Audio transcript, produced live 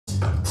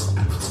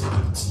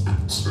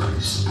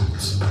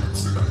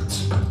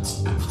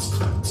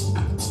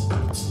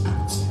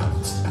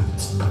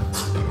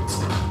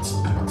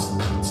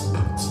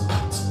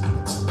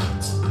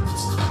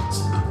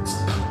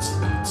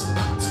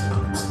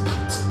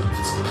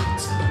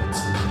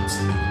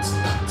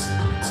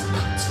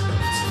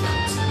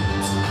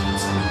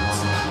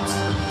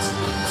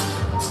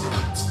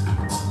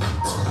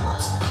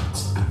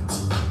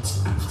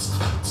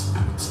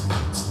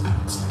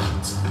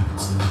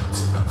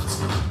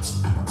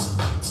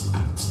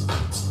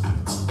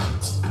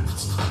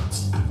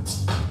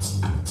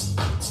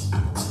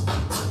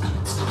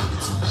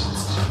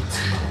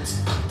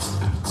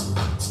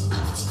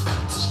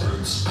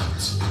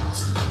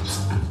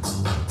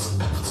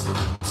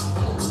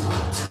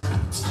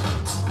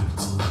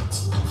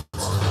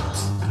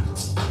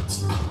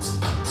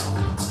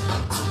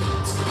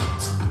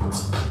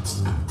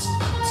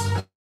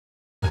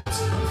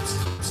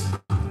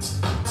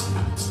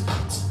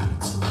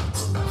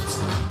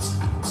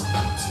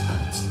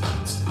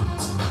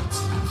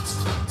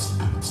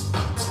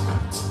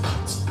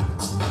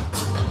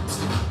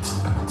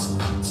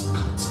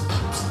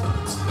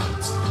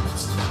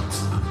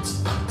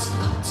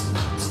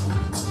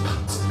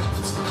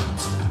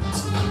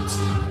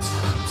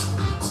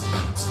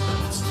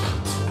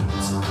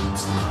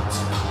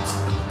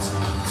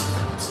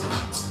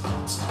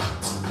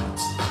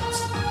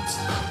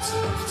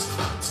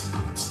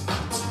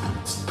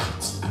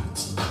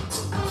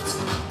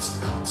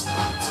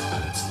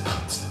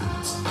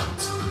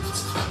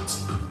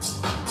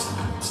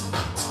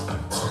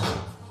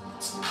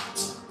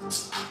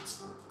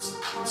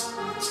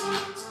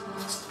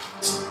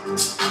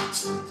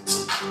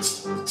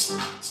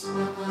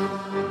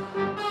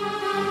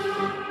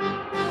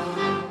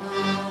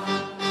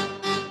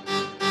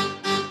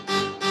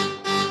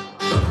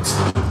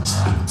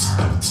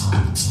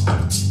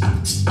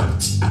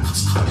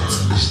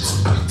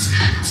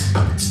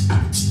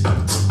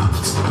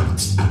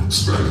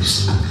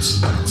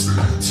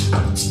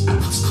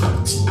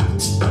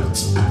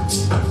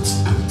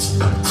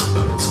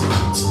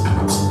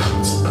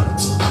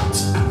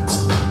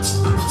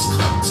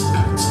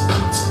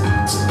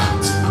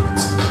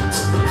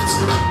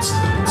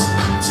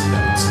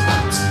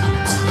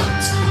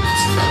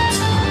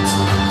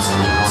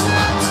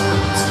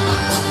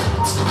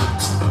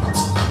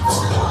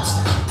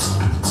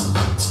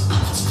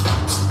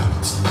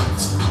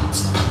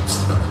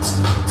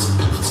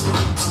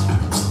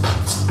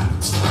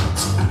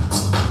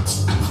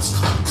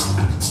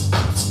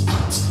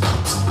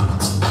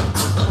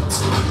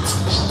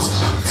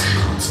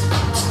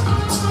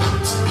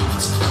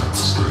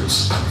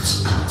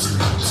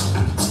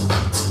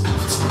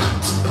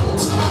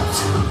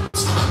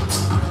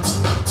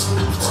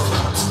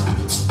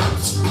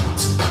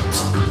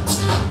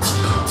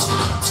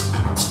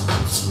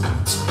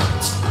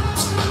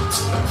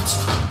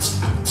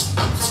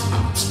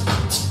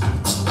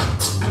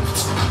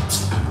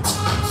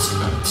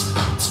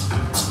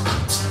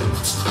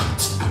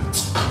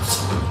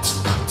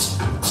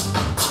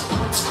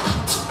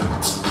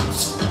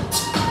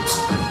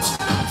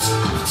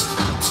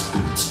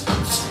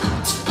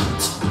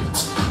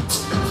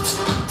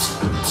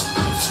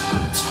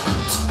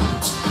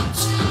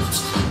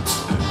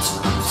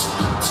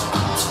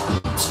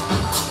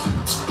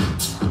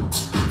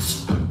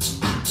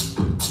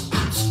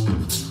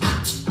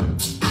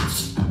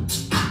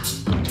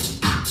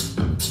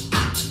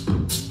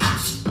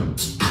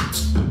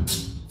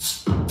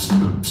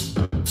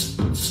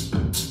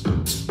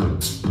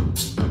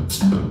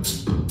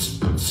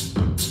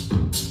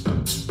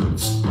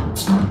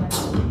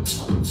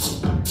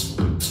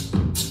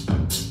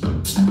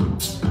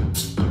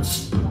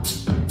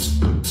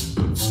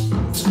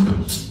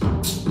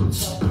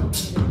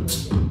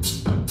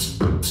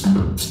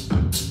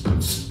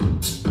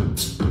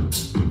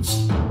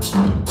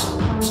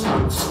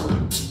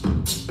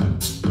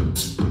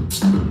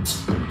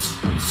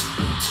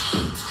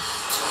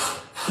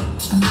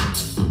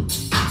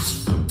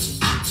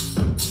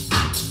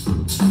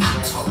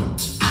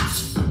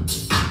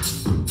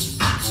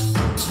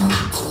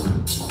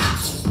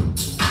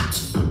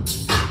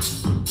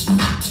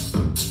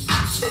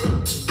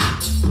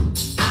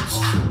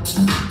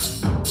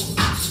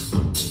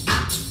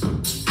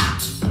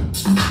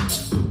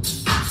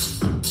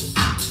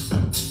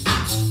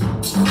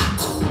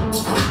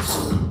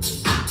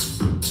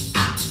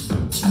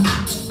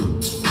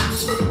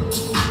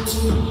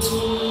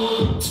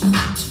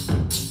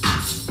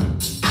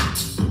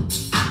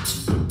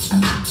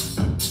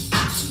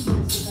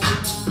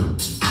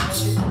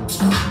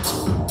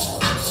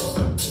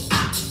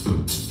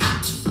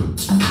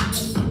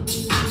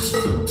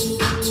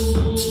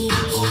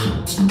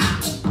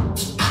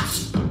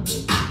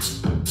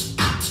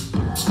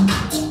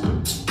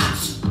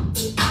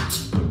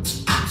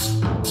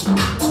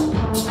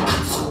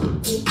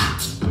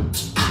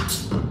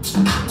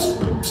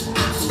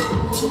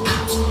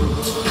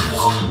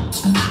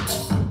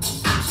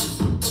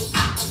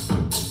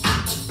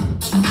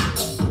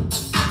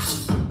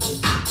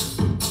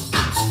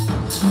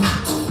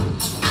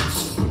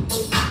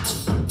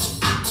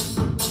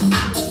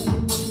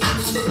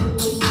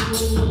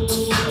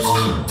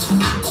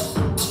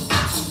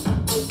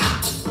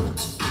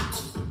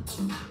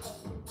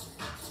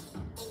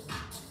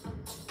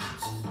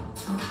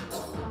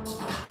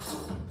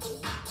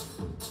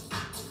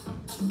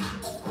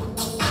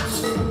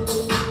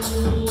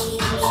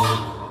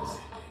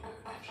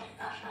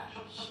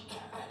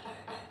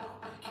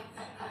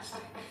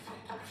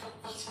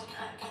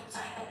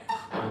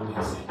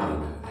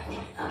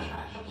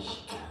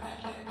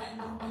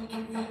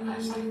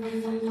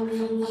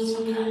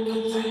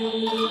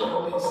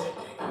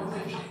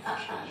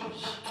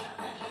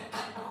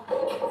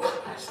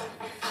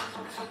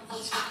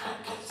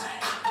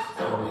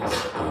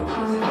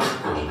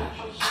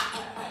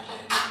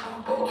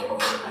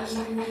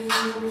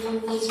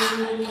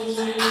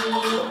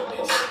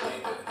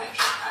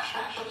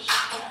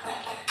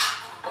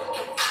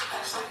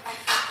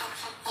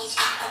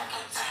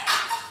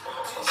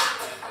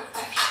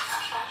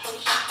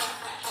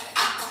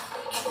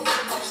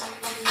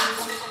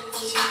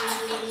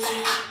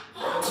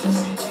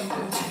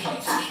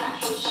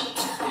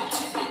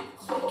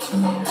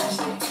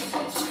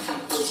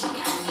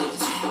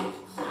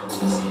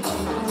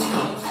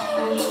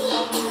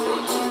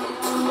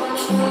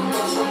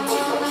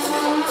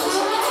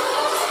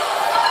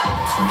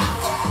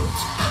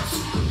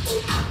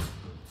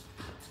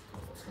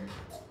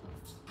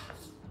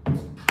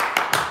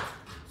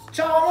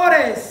Ciao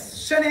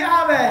amores, schönen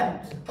Abend.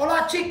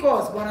 Hola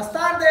chicos, buenas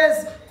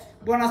tardes,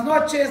 buenas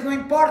noches, no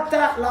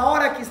importa la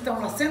hora que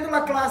están haciendo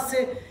la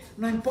clase,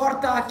 no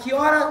importa a qué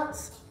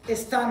horas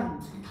están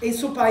en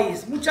su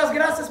país. Muchas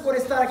gracias por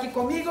estar aquí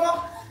conmigo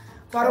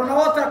para una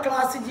otra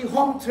clase de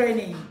Home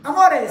Training.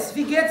 Amores,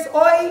 wie geht's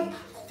euch?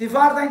 Wie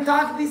war dein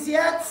Tag bis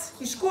jetzt?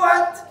 Ist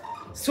gut?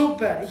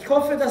 Super, ich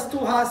hoffe, dass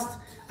du hast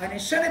einen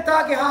schönen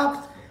Tag gehabt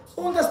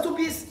und dass du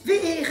bist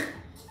wie ich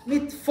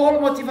mit voll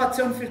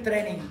Motivação für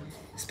Training.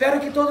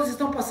 Espero que todos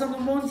estão passando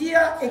um bom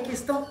dia e que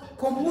estão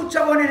com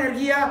muita boa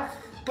energia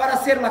para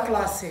hacer a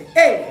classe.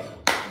 Ei,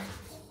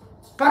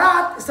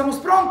 parad, estamos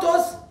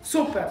prontos?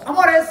 Super.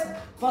 Amores,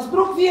 was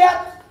brauchen wir?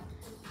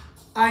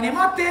 Eine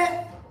Matte,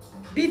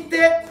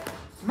 bitte,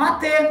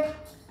 Matte,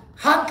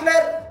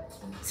 Handler.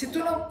 Se tu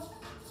não,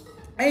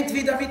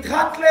 entweder mit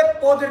Handler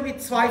oder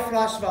mit 2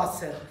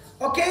 Flaschenwasser.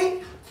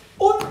 Okay?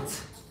 Und,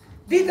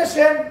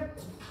 bitteschön,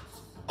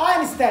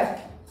 ein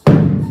Step.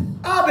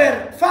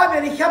 Aber,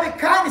 Fabian, ich habe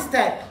keinen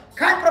Step.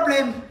 Kein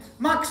Problem,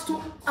 magst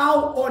du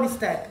auch ohne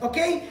Step,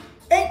 okay?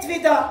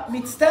 Entweder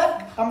mit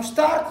Step am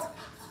Start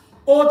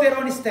oder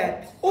ohne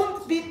Step.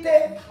 Und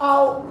bitte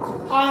auch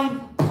ein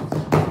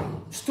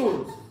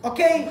Stuhl,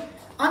 ok?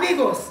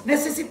 Amigos,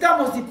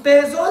 necessitamos de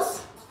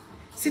pesos.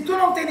 Se tu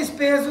não tens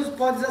pesos,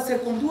 podes fazer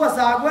com 2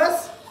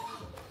 águas.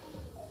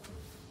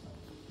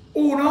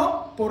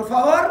 Uno, por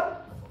favor.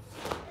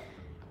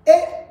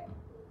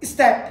 E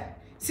step.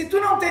 Se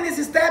tu não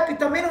tens step,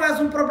 também não é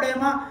um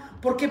problema,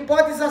 porque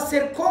podes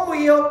fazer como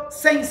eu,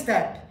 sem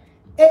step.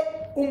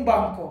 E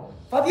banco.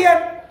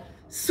 Fabian,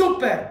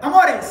 super.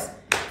 Amores,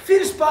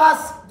 viel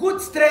Spaß,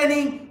 gutes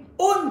Training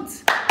und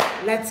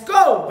let's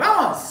go.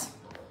 Vamos.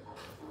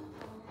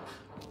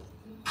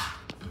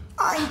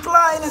 Ein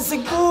kleines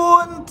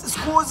Segundo.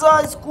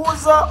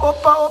 Scusa.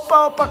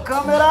 Opa,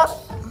 câmera.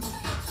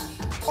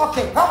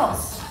 Ok,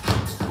 vamos.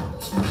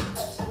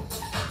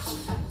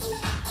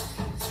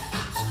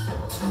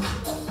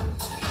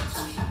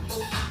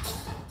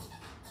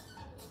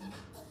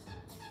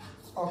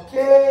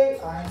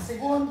 Okay, ein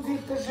Segundo,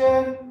 bitte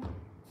schön.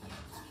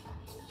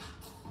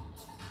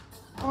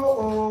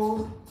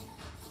 Oh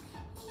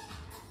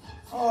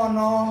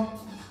no.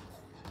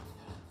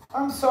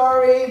 I'm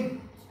sorry.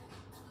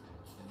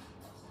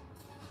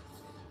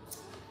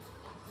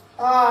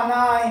 Ah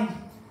nein,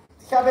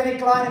 ich habe ein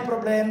kleines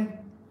Problem.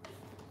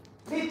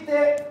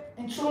 Bitte,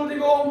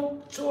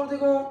 Entschuldigung.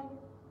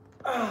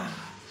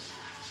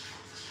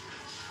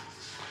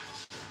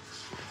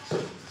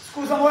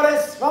 Scusa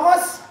amores,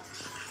 vamos.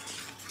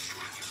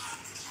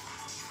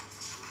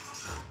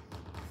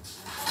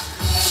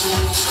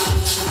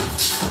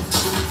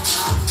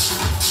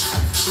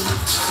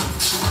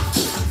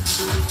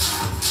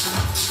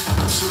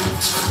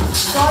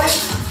 Sorry.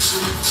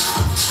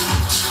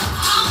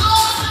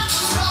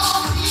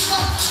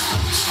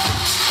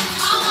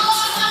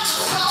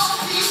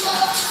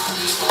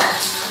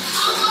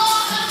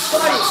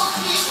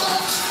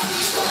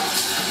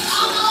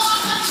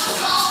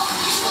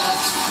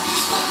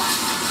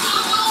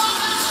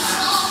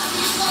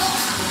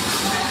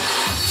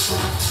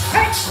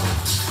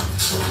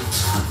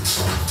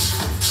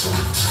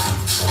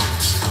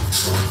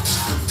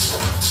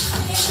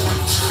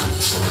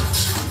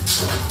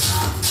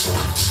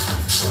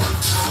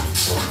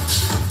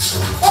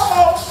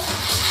 Vamos.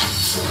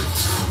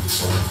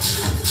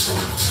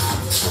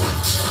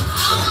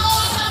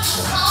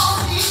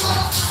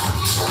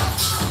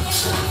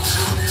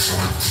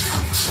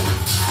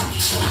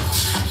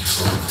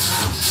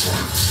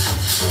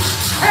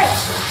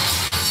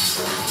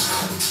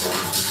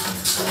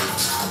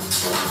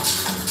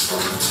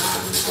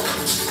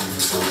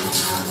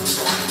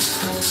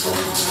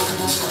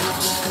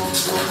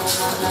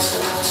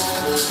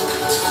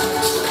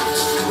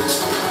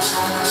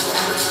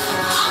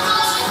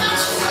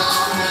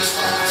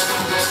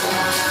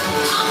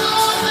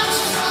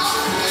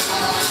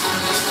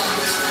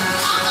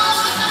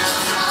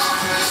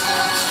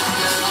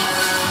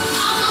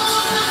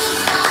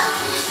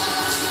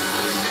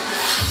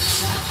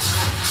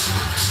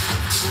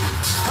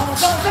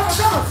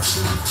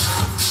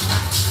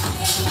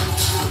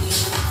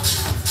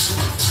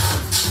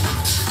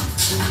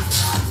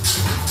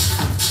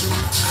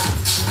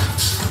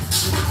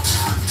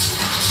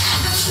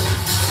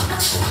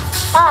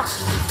 8,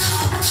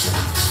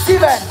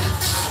 7,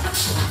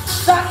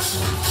 6,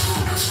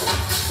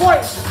 5,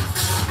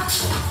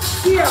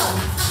 4,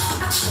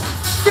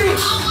 3,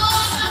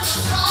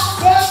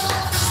 2,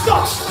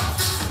 stop.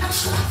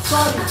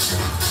 Sorry.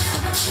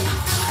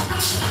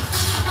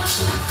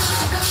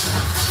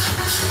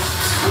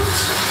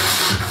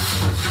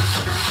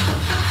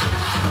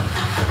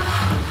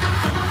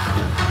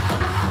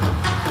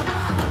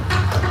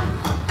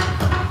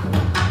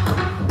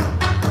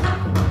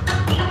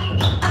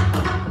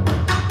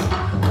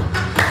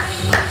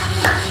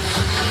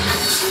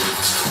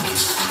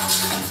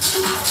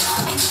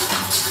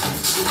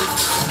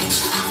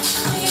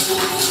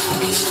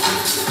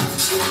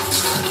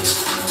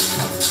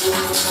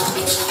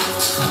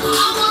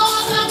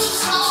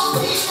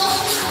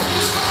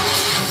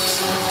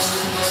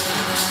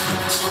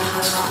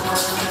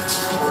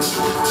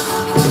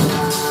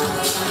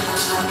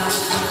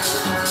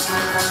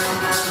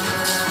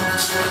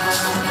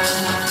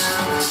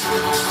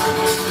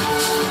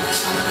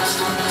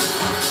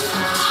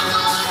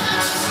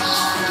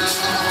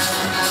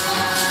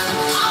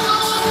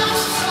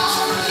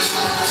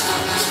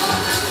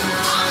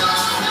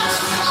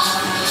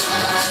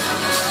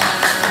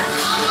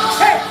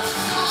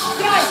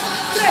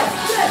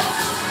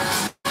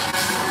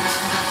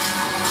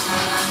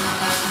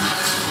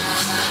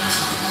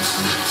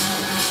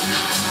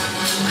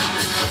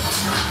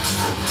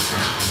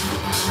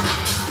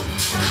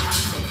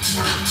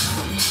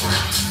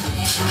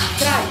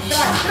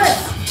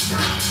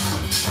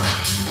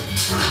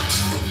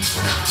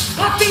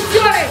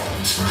 Attenzione!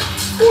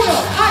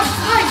 1,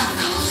 vai!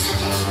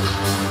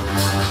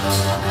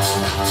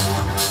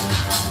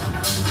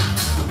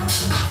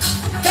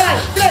 3.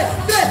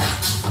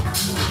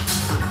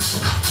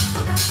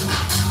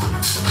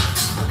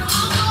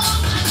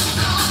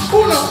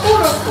 1,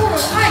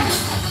 vai!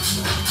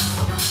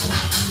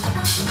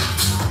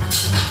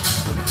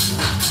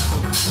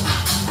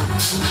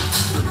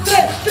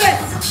 3.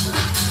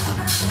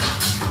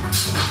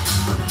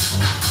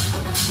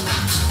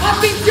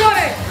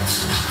 Attenzione!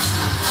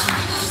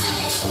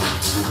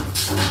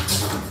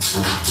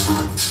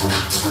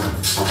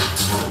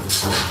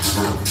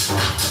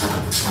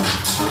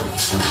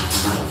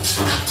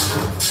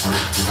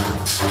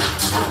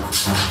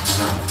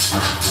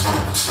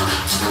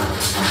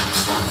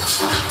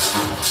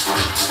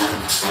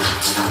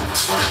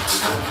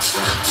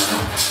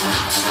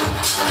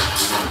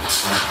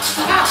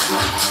 Ah,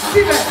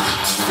 7,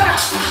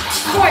 6,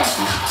 5,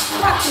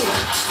 4,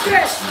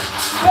 3,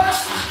 2,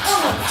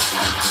 1.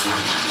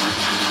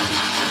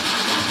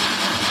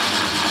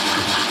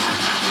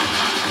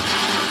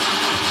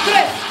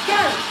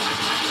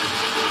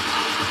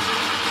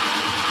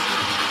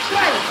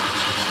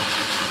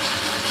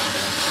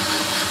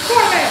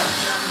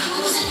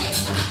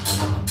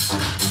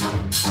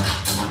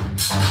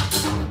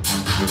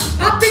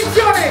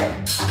 Attenzione!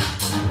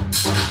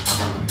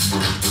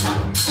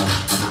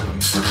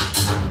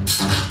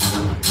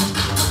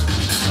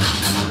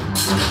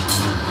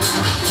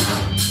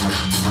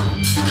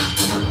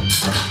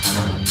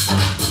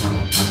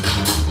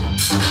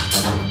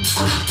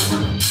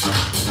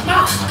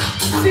 Ah,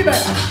 7,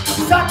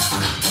 6,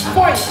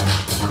 5,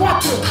 4,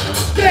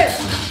 3,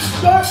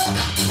 2,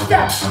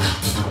 step.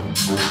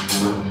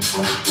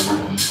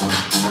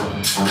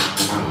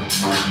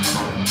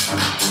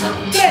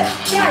 3,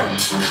 6.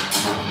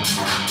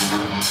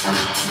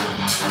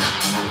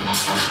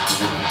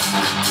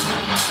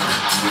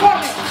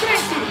 Corre,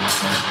 30.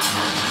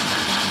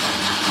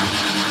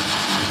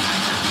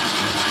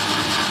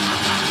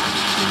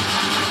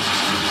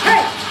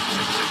 Hey!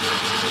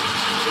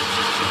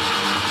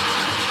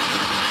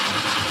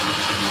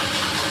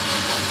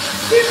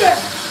 7,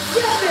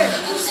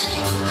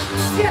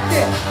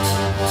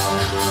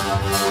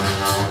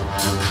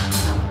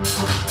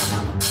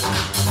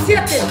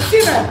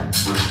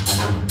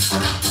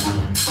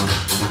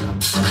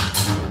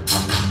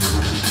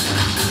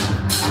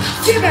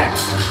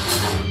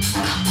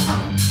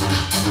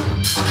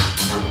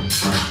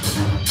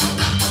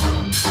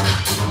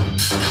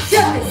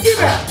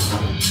 7.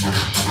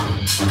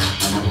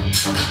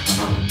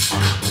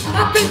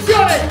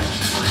 Attenzione!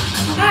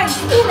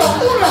 1.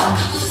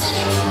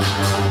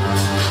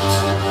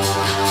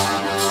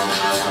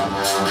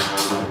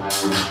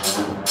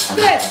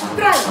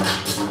 3.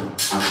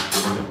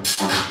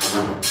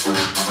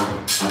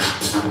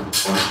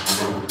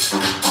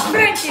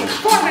 Frankie,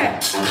 corre!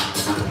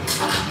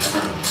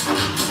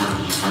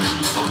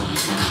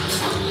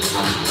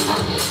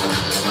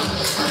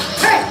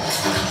 Hey!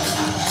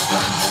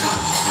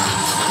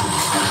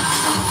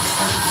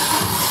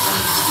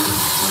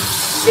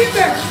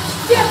 7,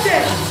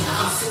 7.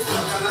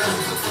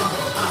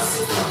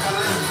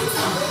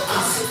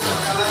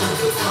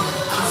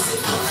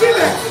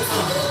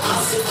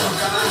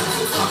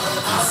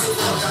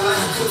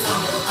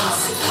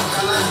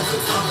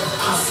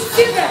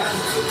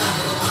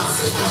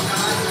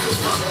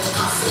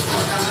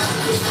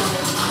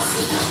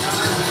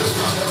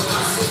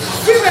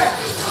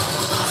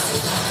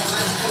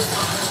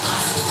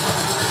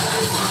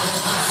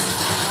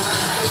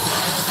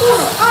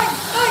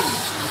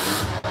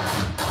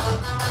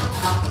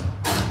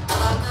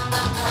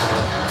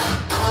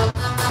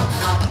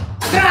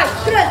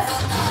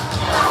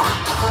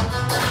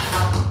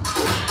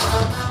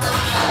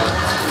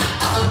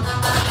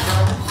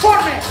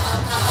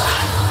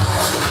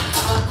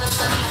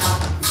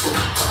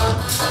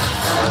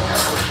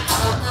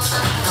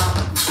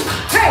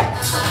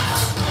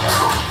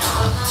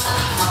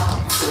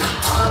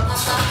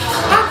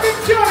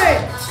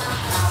 Attenzione!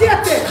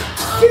 7,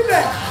 5,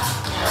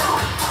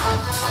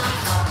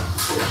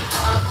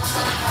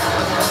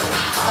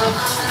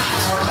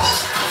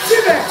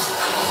 7.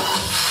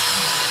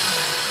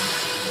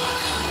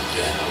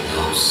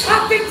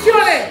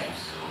 Attenzione!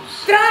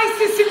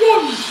 30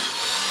 segundos!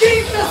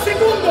 30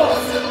 segundos!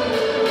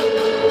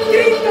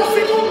 30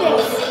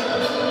 segundos!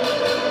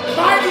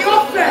 Beine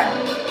offen!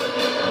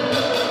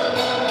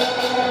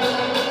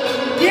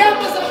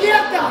 Piernas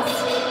abiertas!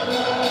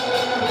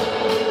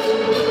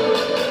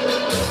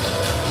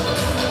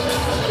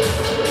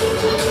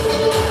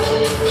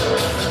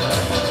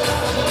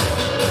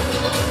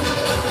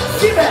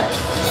 7,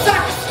 6,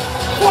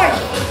 5,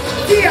 4,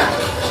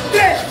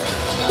 3,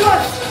 2,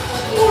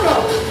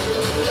 1.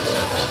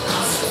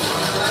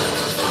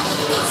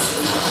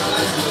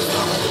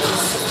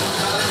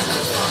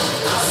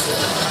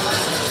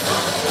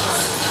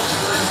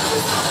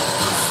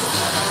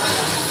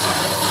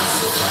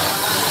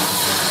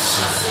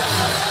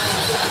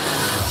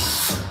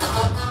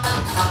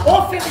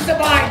 Offen diese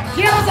Beine,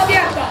 piernas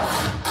abiertas.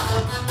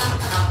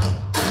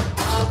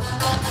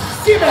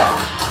 7,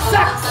 6,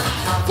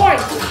 5,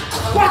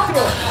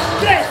 4,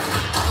 3,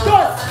 2,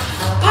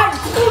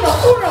 1,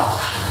 1.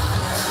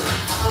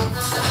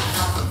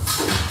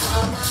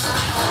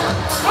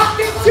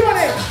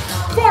 Attenzione,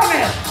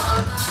 corner.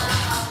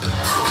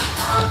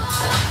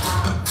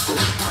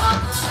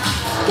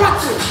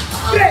 4,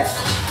 3,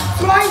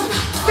 2,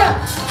 1.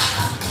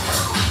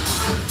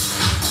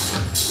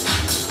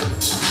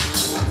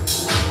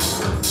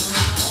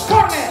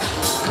 Corner.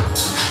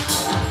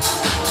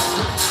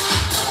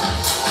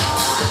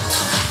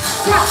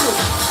 4,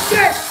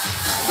 3,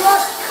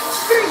 2,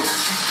 3,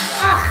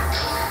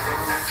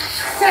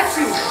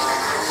 7,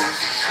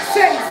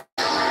 6,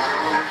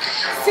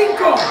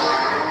 5,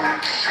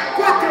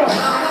 4,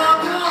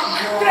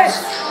 3,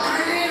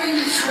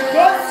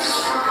 2,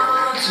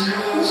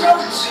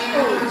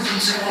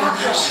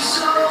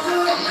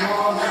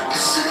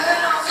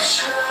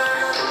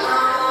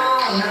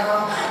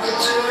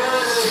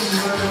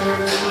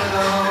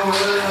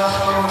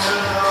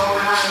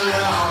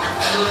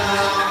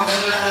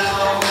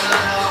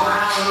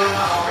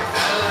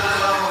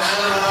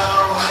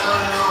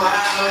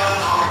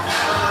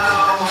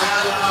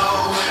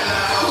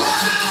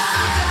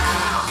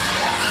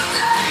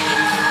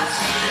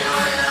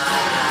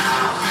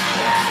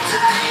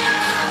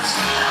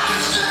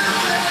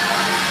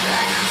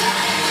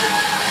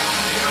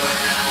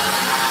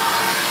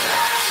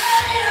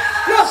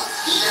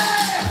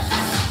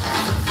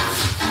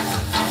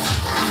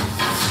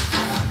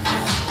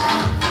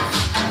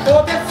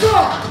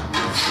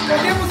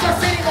 podemos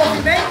fazer em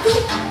movimento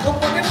ou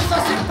podemos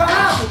fazer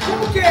parado,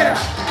 como queira.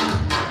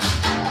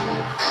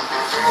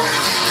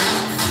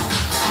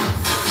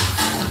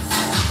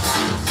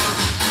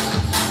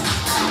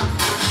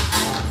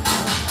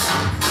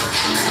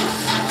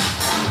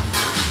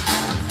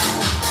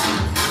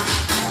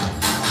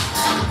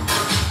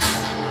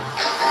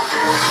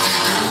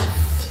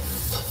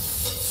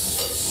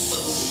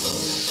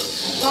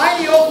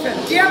 Beine open,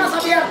 piernas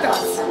abiertas.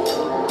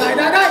 Dai,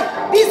 dai,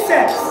 dai,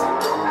 bíceps.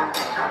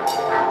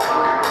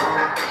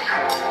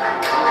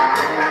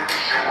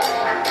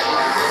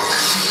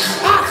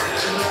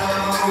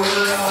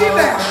 7,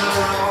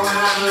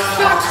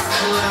 6,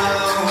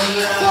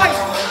 5,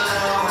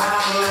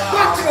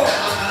 4,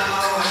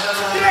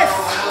 3,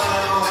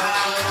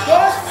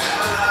 2,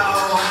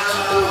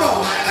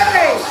 1.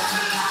 Hey!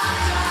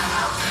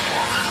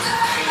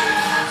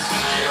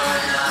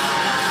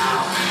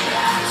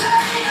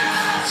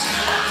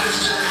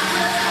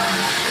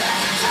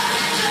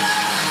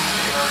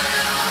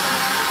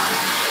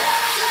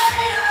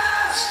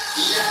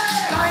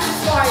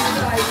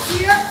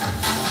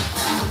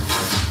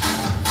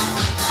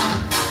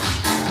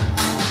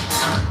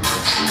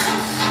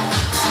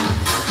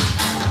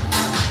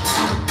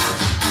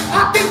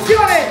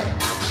 Attenzione!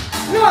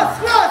 Los!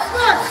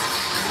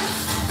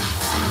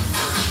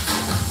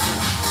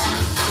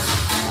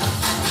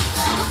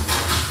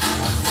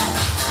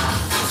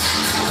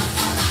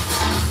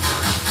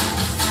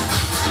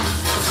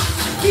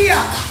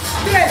 Via!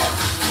 3,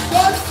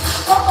 2,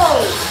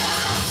 oh!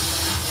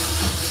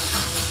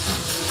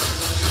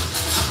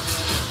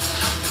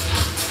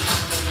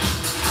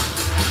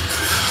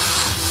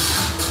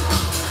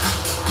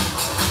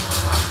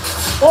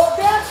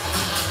 Oder?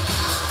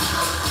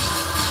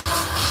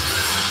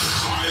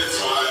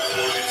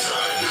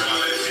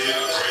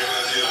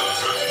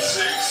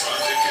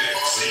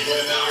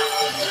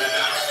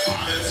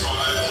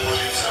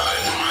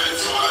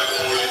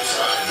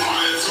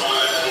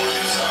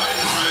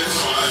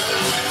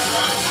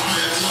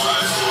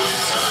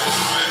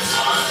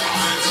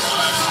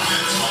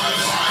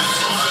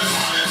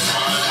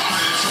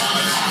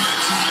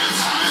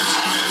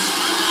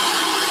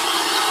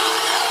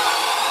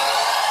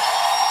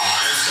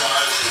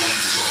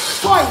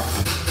 Poi,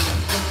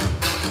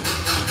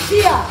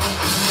 via,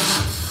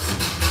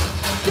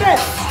 3,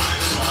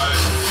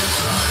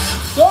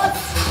 2,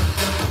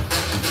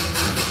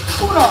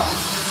 1.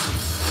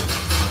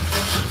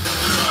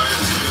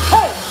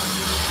 Hey!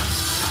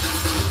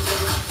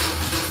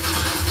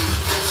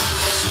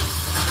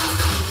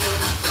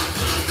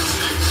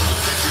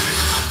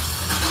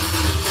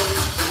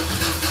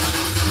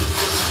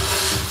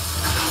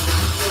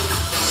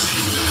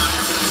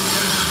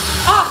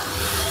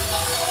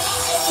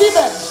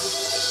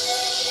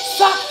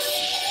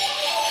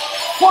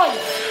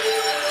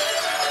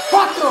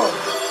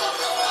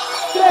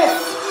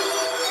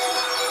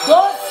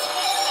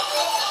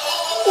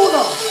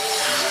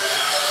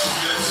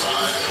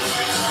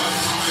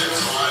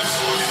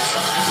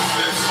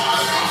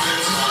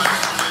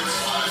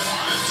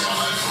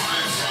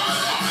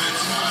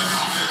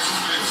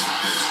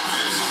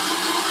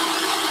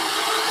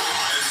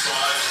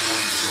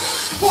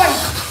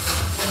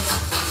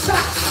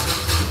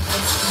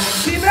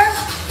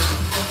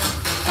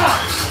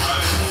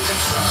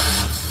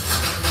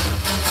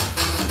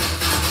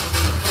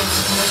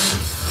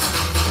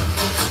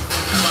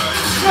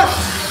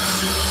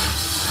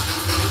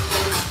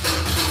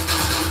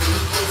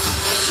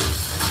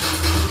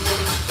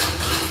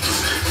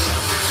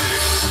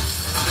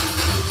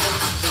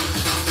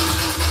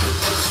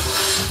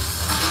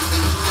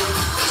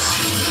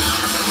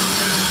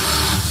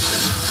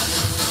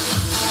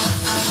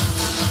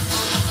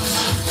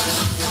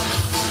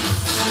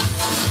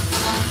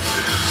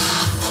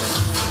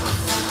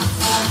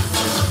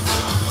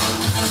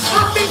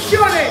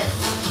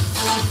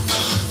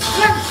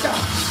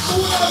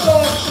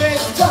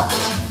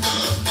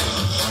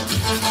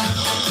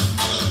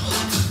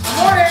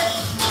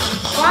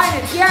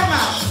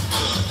 piernas,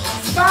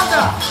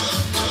 espalda.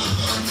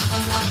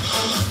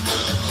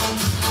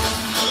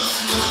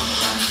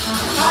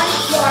 High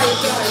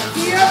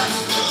fly, here.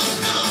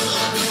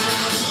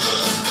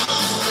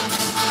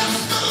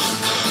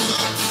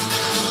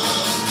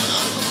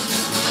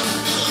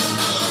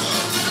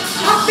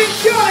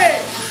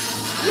 Attenzione!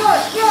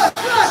 Close, close,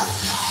 close!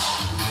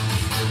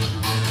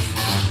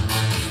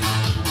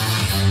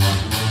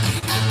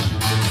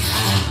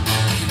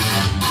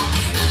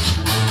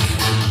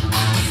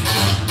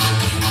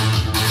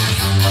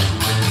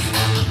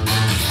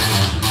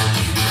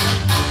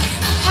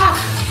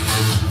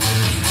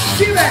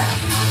 Sieben,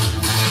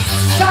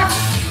 sechs,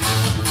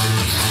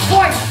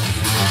 fünf,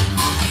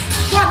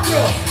 cuatro,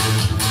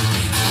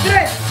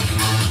 tres,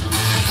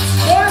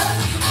 dos,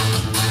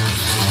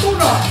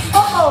 uno.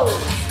 Oh!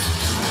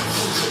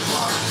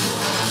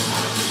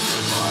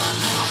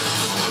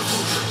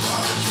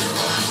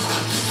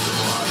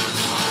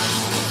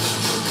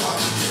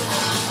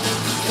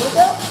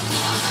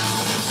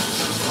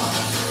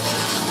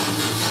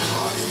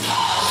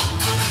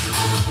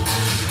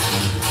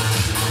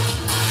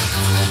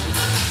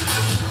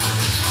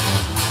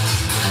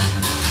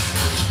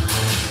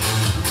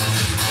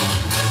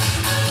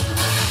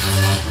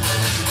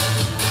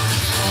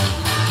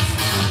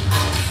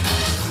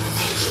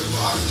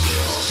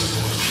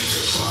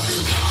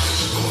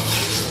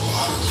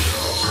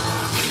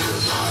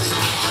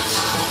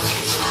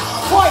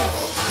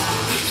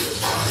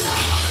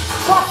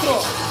 Cuatro,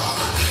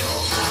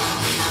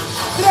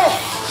 tres,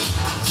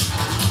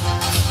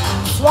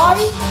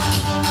 suave,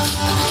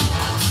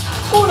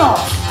 uno.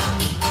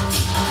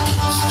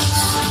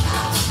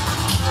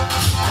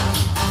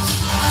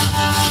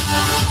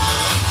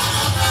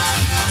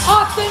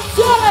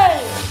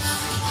 Attenzione!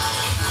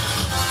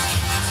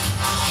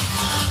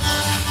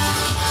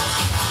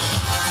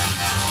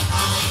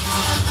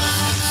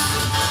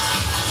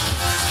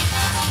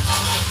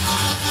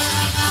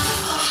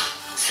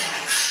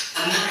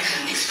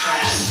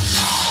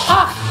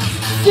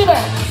 Sieben,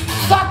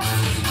 sechs,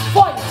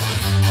 fünf,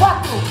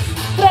 cuatro,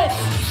 tres,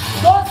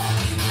 dos,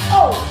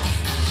 oh!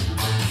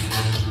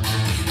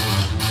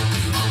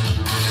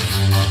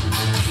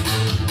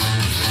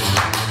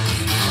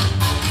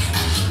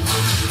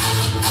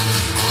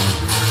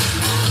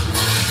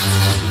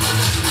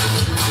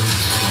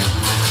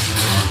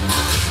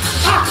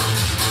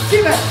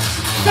 Sieben,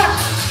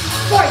 sechs,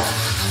 fünf,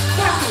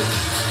 cuatro,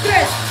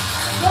 tres,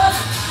 dos,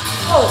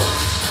 oh!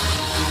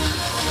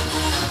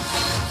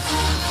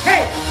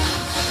 Hey!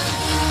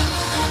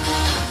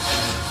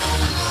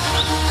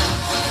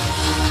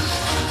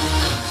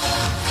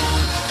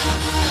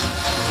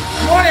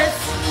 Morris!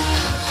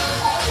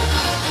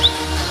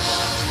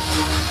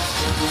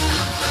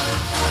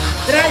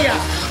 Traya,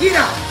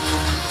 gira!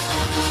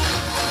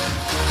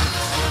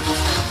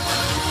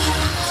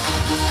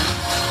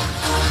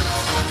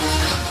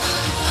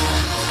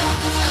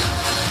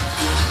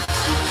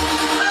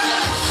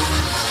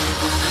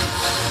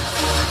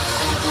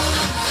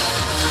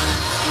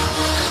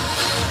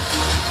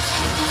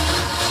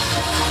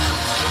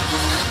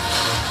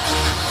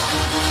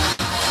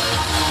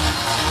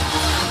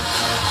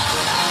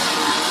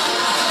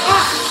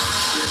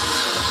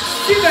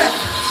 Sieben,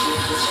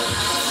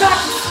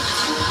 sechs,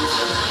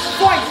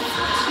 fünf,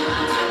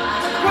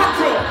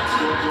 cuatro,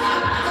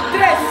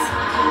 tres,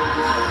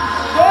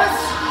 dos,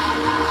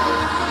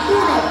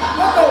 uno.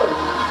 Oh!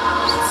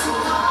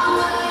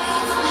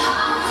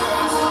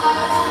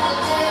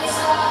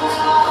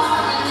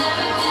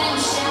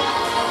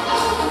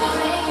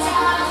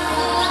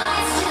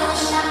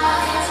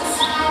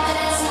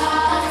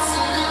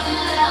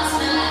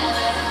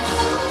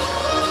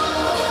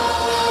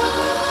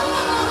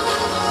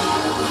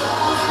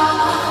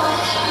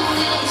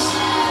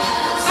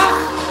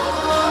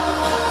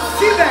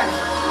 Sieben,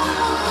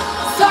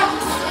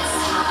 sechs,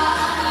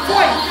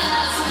 fünf,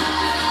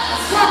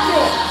 cuatro,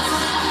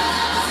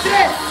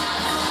 tres,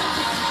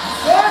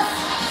 dos,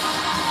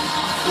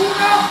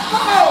 uno,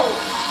 oh!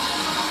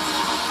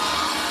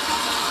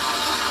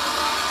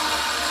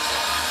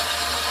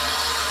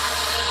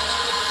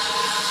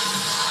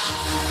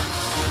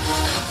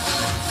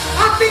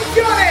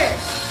 Attenzione!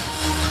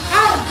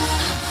 Arm!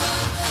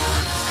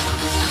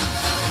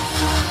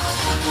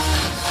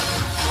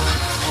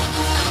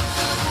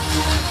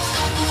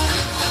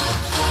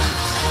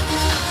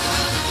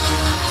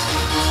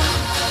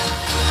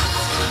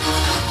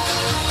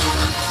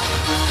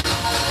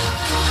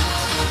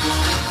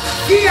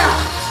 Via!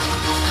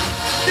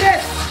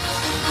 3,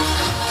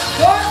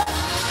 2,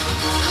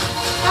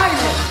 1.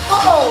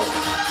 Oh!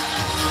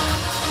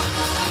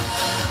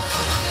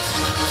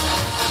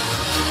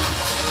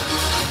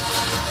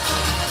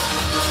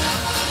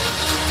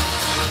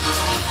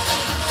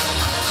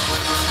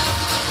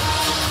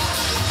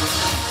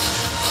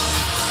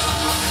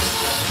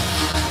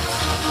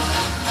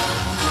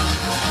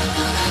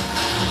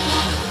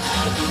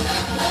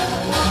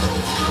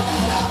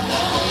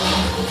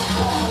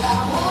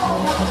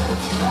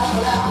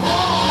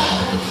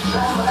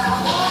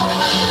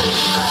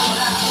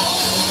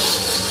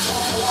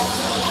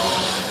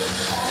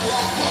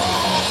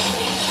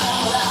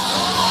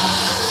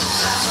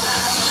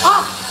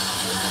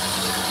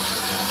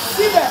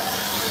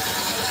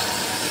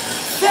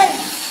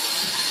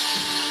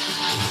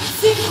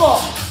 5,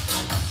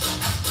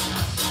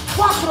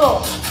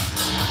 4,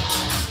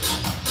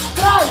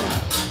 3,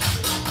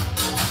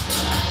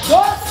 2,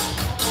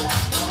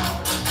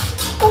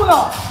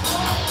 1.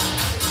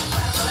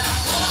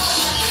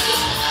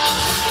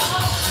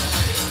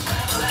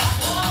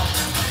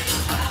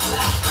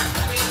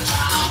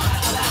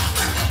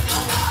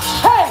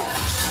 Hey!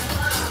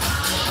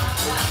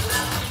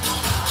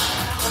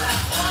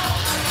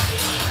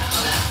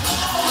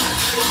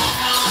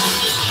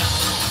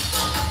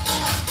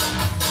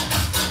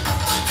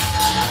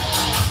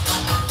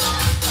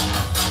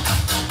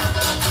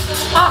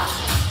 Ah,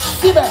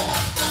 7,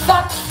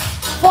 6,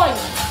 5,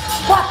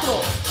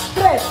 4,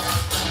 3,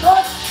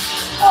 2,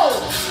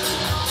 1.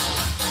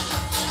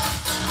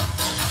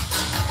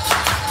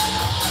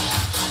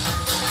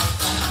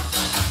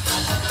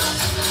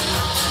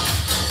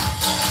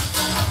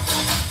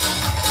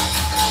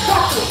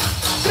 Quatro,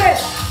 três,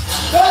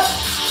 dois,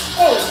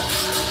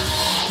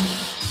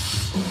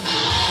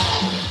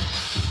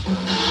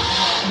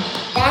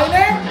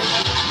 baile,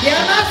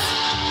 piernas.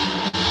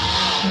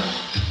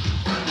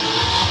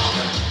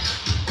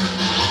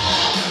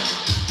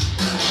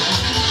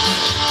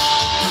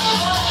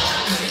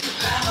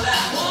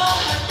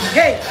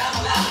 Hey.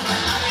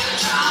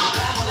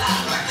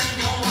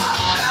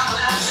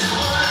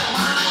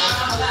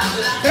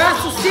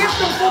 Braços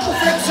sempre um pouco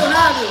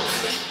flexionados.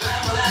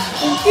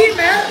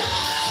 Immer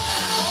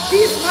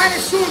dies meine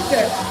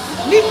Schulter,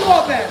 nicht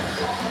oben.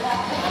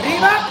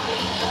 Arriba.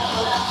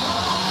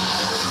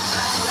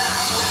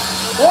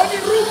 Ogni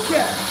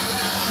rucchia.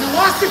 Non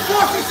lasci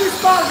forza su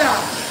spalla.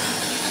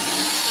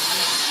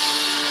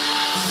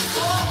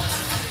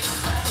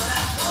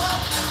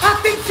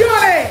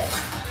 Attenzione.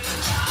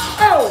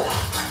 Oh.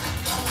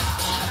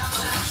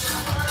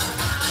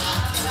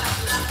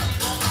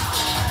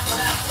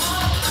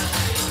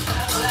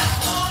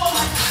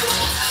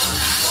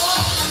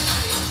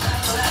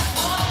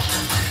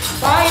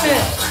 Beine,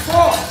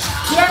 vor,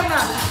 pierna,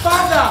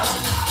 spalla.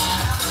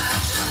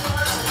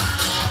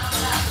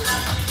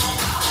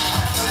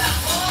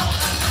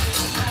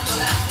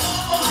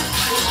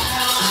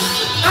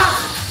 Ah,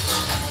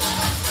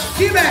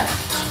 7,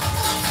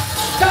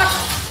 6,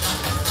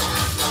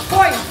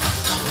 5,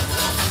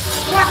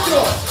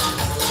 4,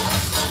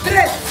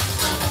 3,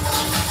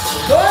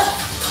 2,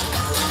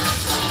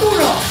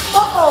 1.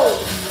 Oh.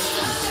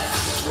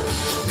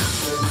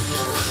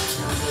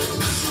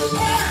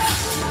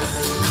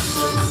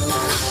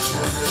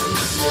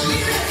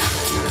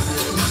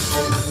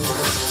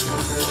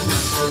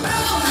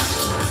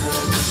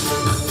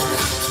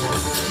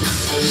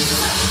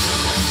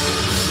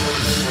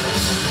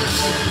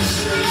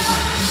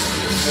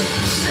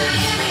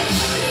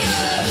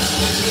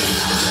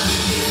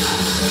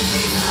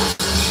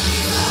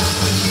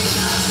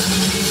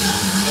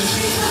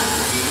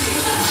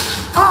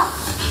 Ah,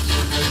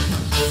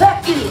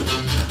 7,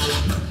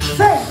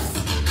 6,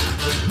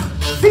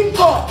 5,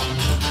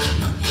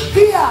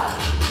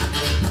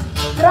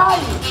 4, 3,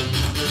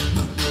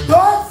 2,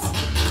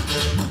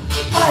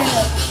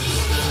 1.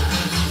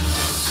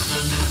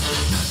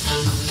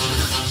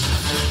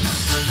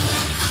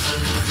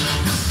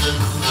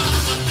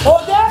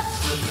 Oder?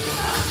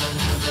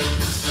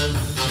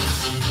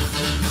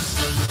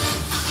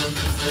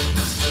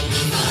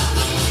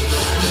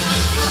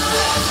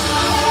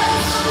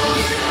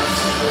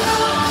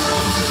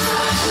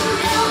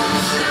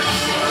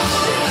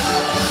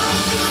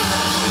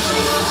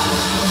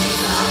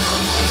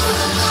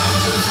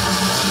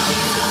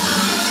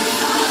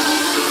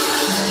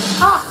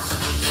 Ah,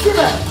 7,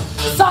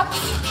 6,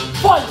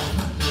 5,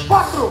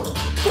 4,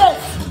 3,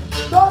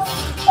 2,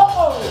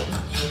 1.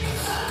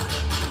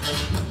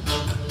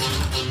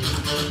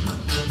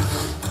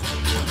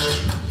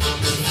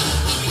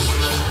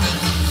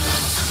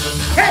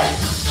 Hey!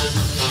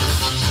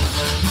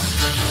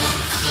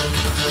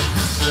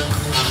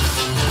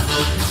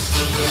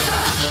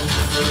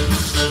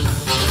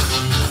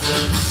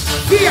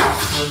 Via!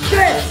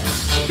 3,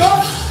 2,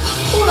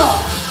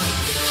 1.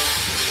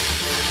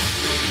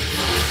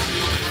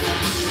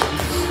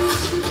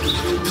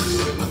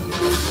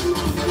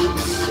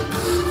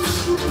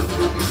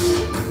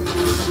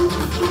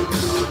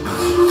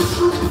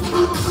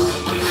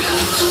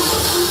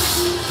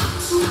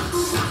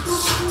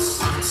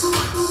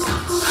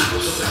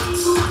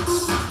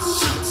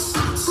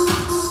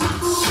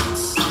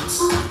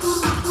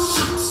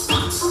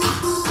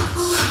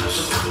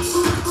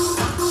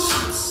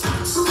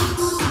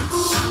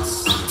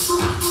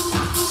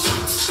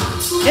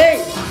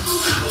 Ehi,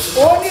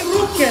 ogni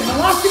rucche, non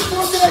lasci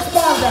forte la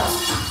spalla.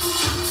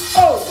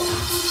 Oh!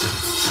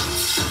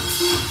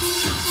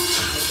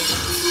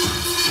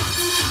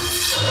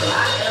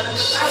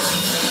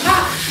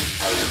 Ah!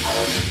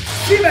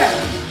 7,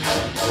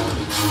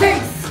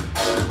 6,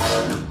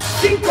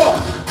 5,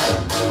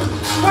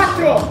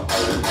 4,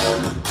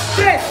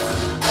 3,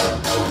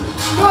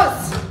 2,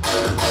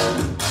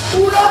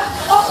 1.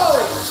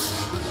 Oh!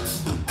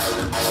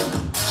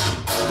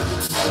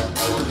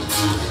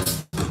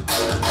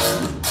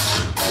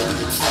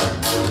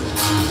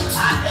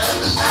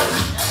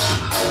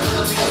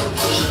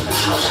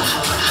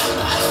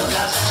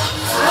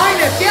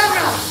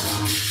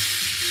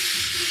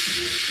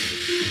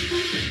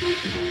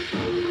 I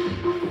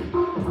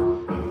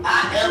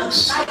am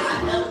excited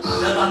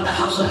about the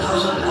house,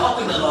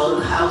 helping the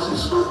old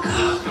houses for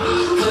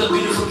the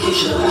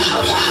beautification of the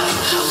house.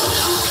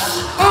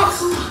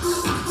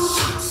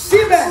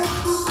 7,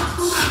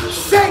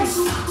 6,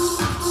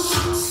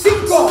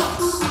 5,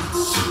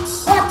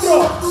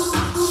 4,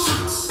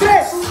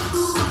 3,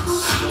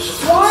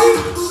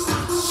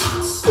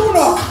 2,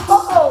 1.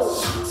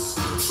 Oh!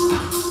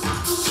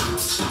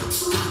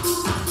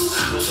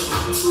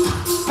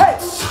 Hey!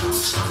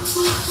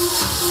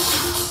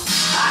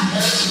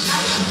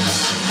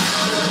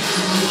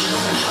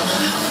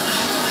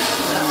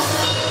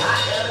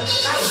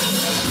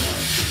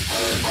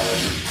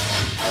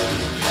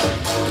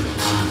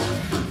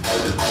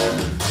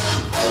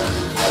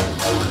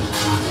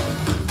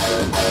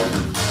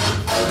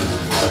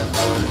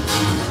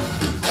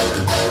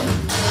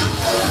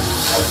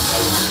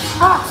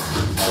 Ah!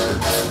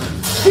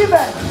 7,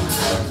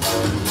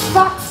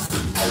 6,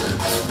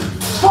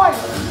 5,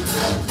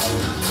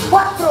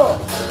 4,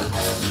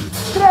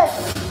 3,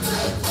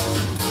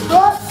 2,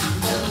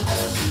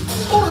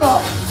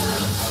 1.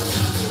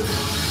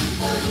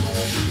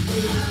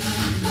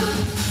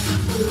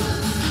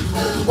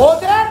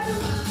 Order.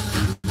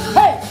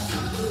 Hey!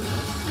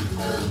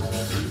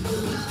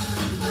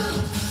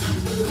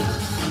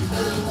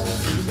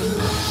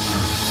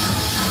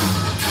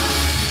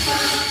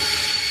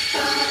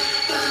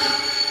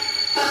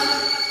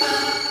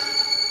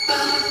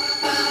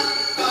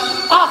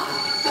 Ah!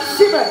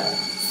 7,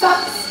 6,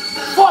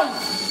 5,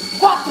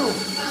 4,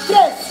 3,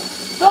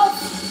 2,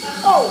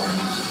 1.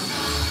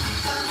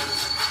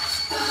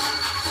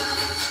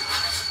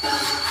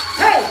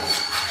 Hey!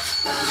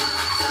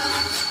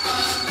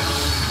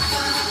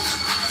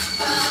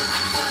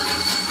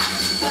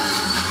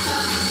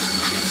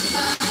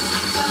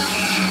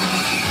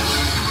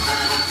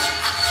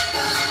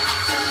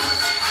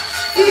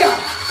 Via!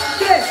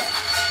 3,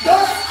 2,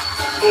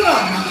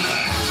 1.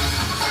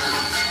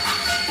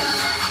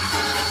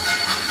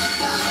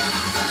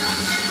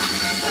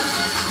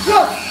 Go!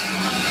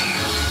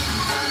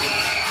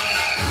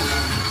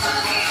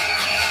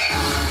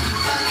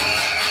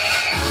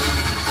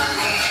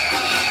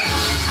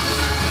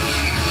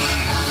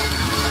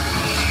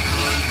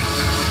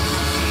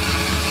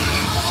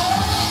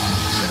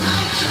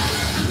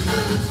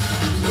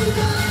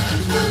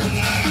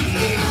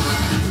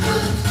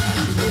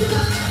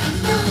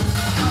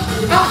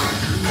 Ah!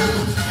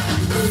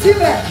 7,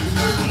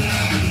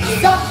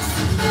 6,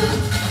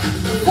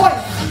 5,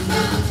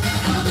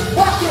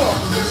 4,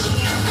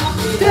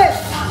 3,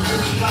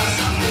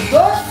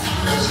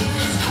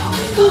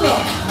 2,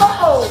 1.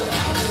 Oh!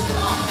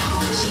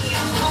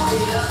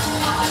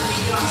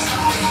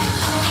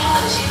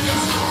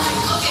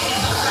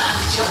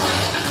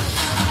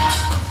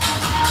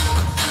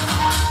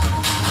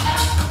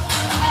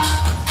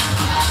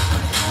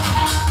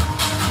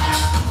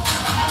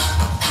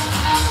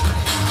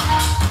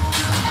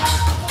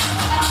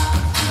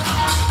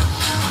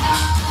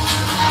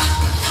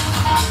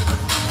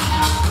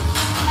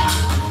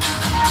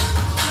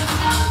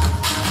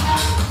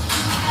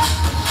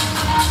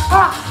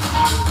 Ah!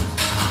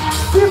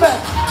 7,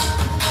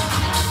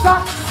 6,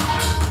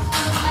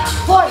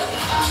 5,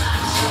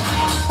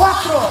 4,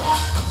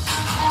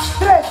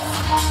 3,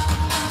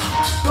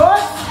 2,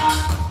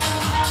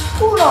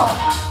 1.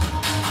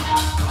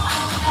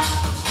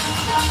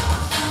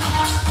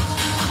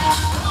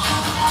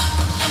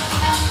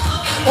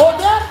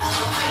 Order.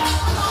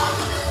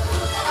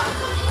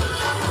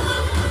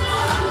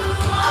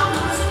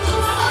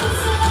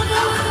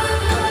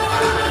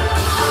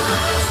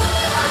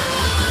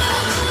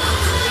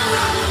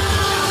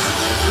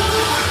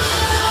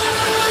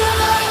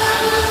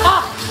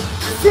 Ah!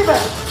 7,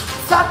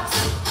 6,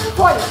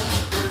 5,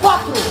 4,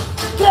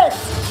 3,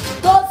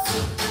 2,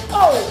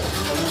 1.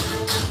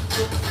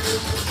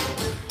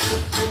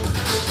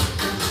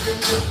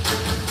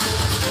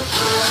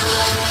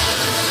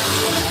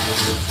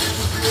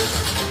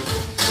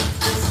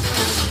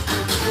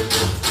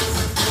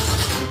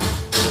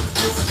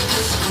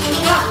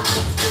 Ah!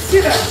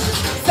 7,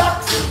 6,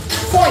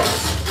 5,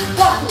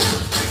 4,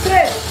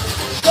 3,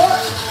 2, 1.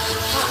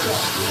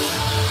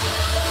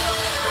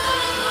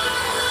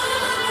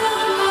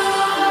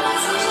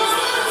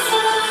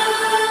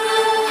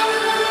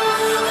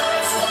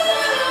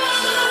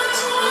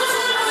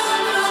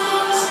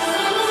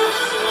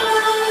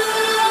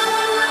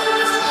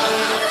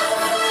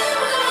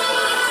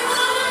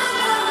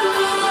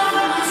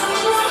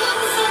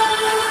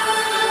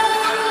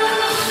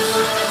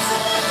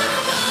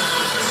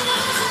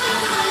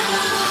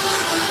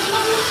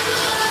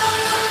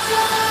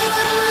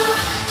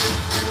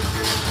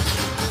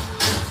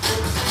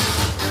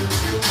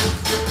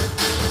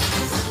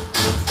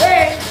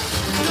 Hey!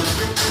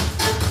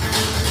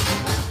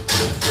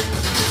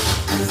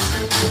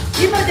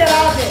 Prima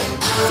gelade,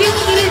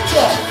 cinco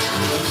diritto.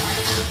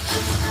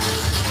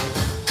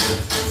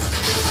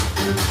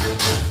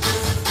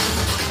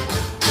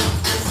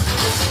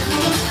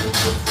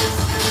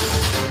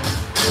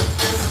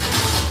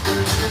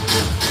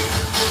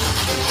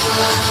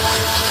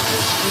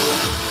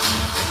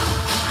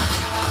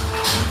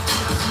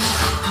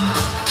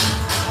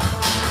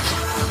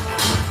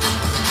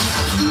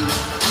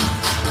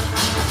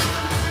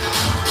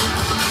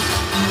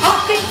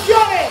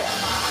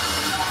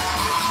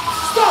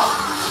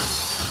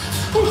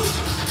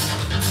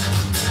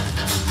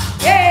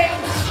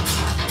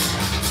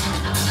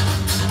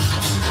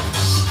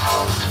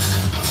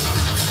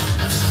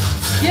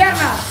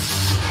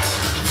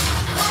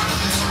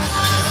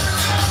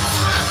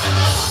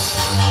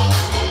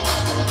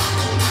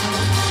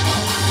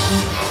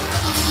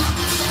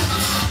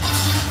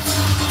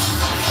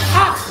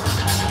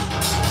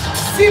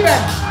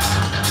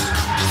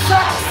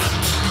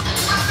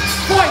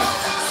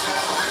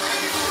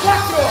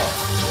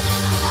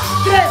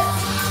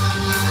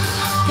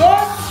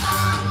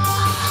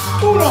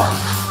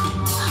 1.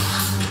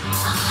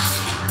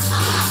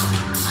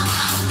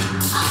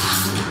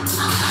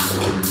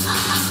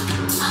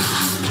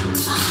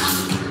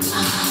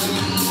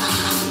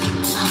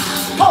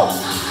 Oh.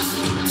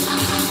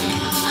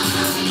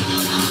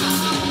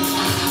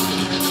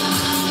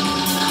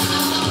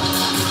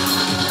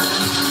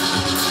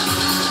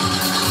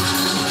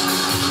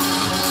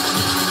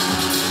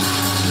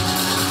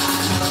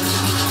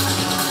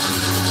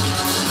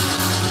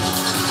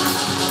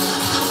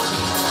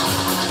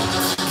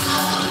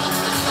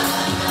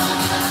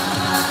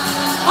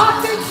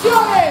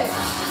 Attenzione!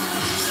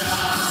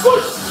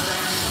 Push!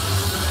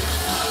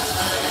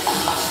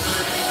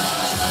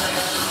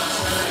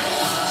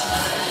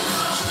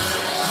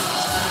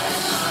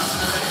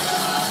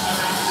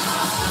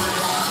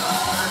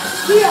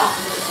 Via!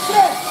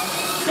 3,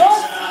 2,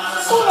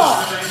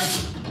 1!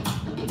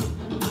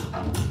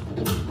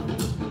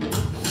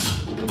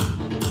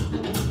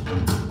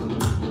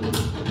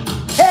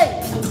 Hey!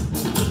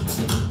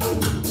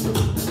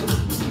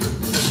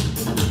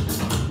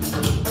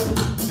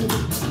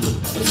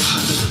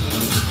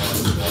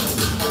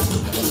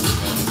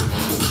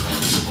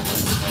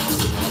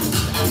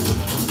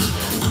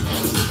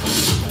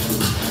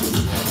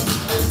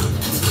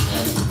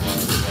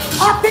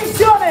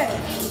 Attenzione!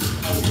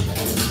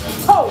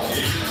 Oh!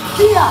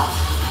 Via!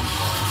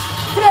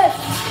 3,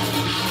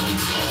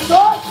 2,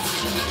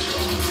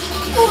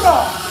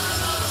 1!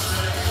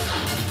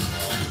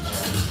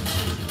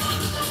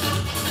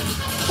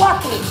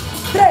 4,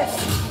 3,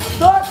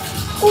 2,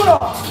 1!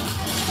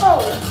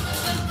 Oh!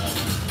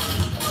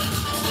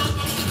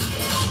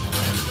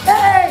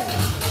 Hey!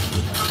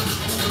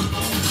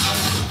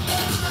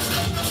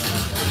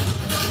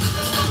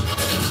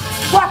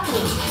 Quattro,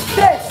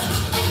 tres,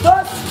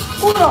 dos,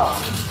 uno.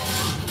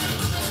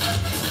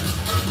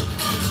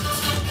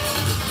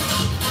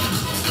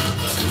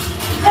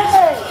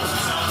 Hey!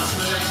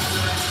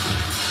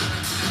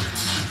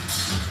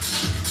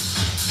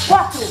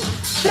 4,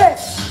 3,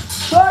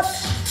 2,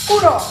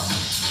 1.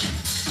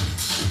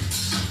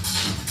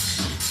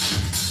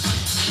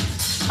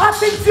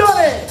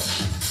 Attenzione!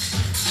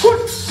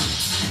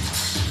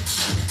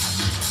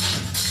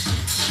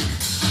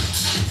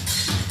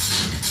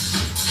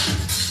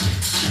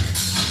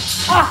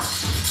 Ah,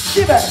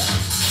 7,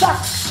 6,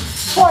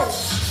 5,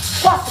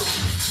 4,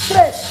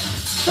 3,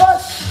 2,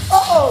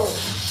 oh!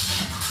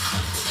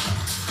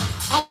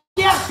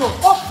 Aperto,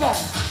 open!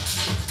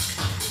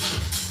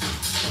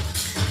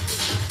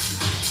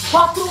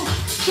 4,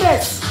 3,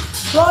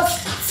 2,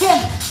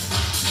 5,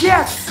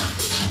 10,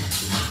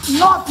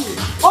 9,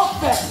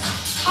 open!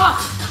 8,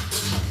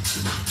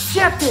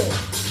 7,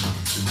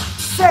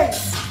 6,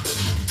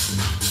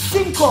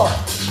 5,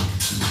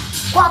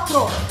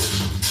 4,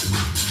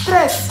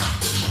 3,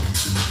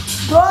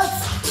 2,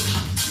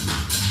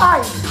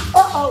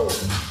 1, oh!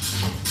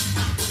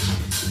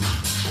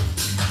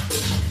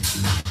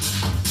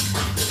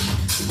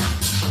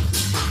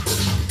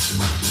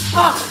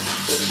 Ah,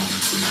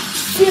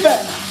 7,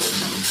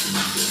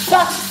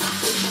 6,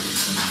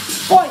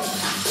 5,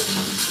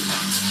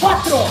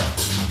 4,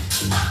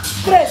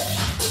 3,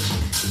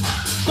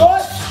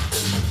 2,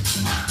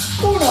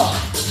 1,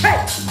 hey!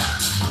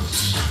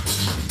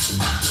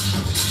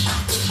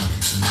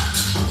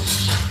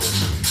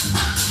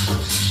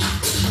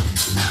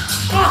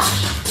 Ah,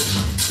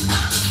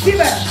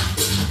 7,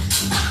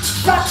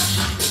 6,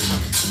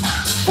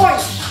 5,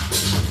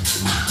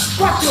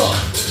 4,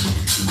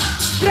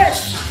 3,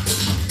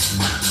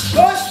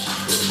 2,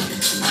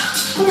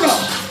 1.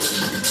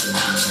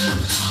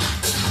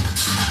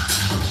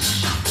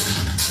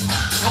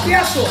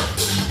 Aperto.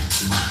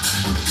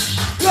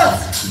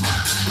 Close.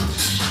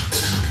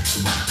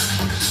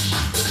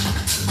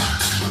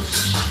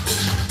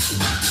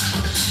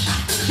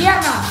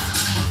 Pierna.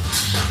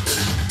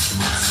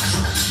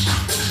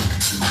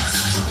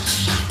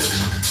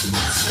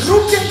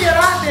 Rucche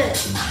girate.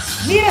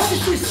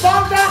 Mirasi su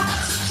spalla.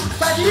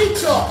 Sta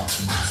diritto.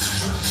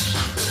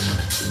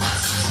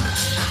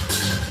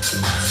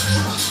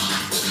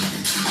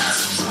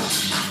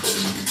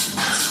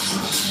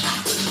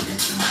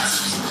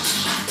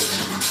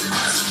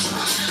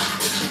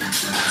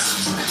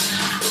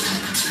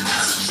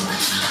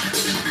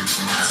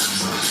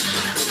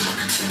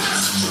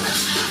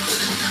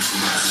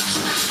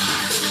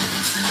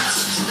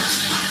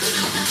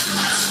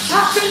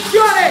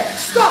 Attenzione!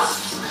 Stop!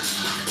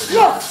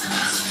 Look!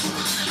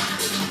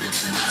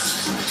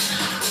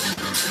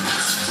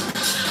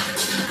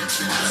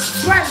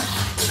 12,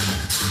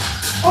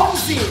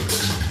 11,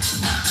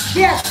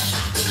 10,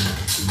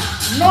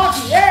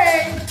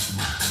 9,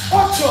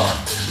 8,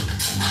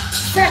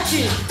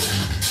 7,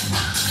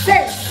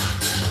 6,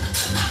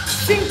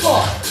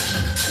 5,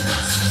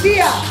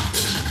 via,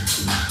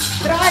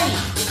 3,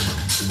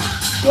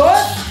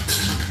 2,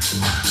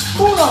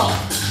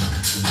 1.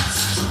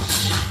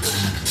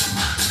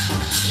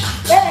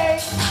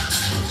 Hey!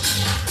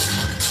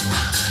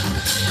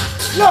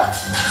 Look!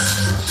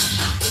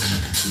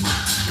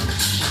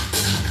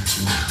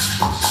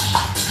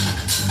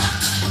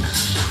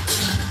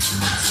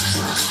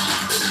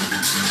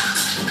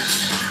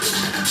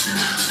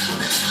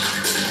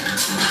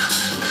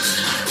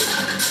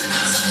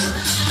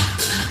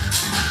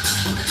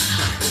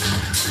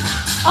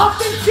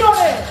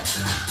 Attenzione!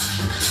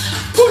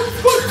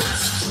 Good, good!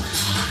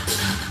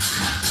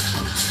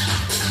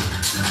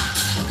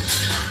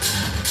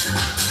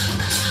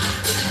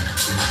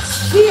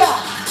 Via!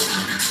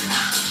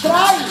 3,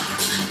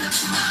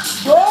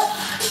 2,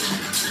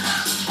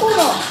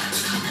 1!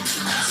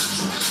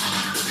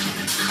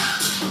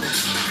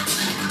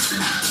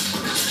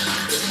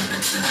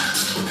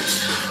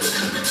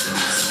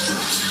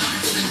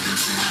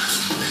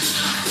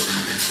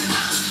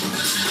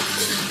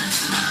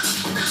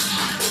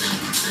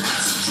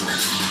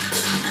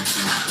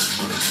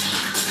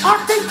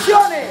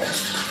 Attenzione!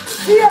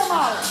 Via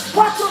mal!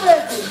 4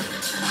 veci!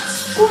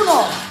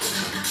 1,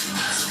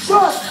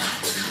 2,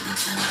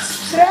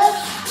 3,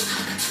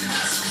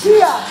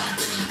 via!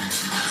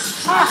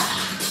 8,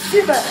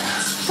 7,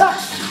 6,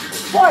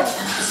 poi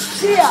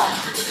via!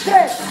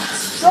 3,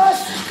 2,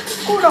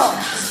 1!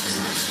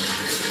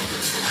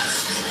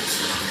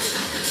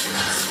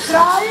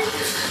 Trai!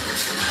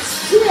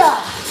 Via!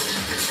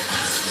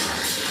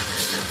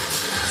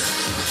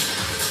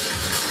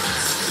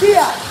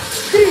 Via!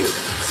 3,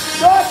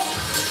 2,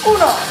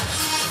 1!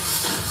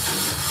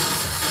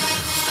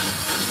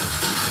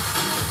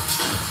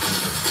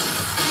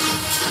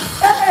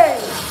 Ehi!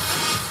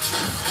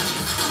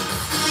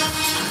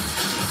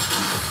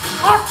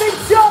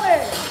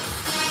 Attenzione!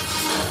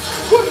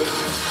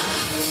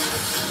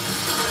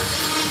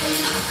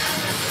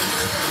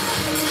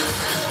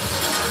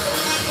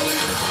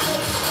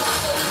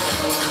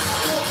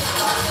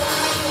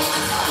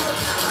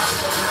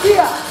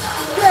 Via!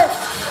 3,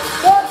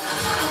 2,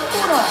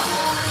 1!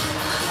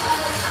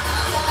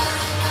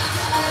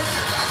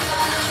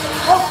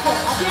 Occhio,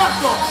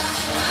 abbiamo!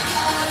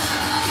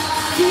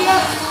 Via!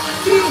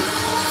 3,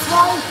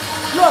 2,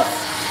 los!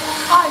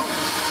 1,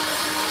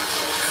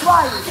 2, 3,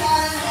 4,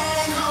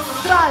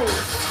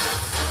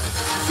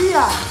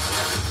 5,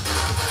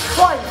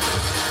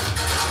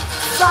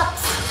 6,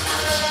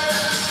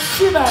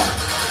 7,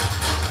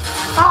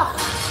 8,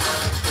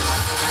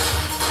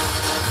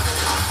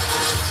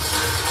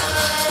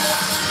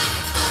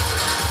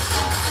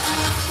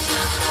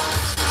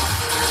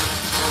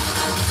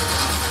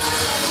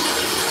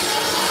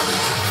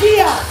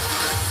 via!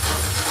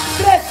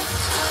 3,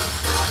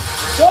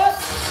 2,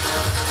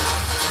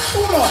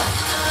 1!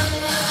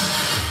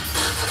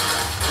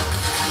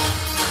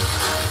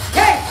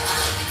 Hey!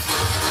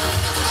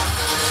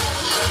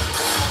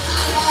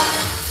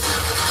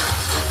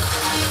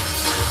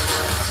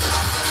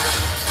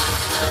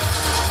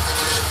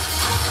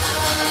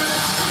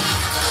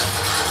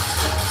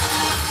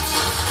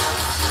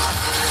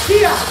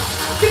 Via!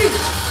 3,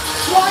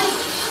 2,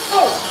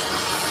 1!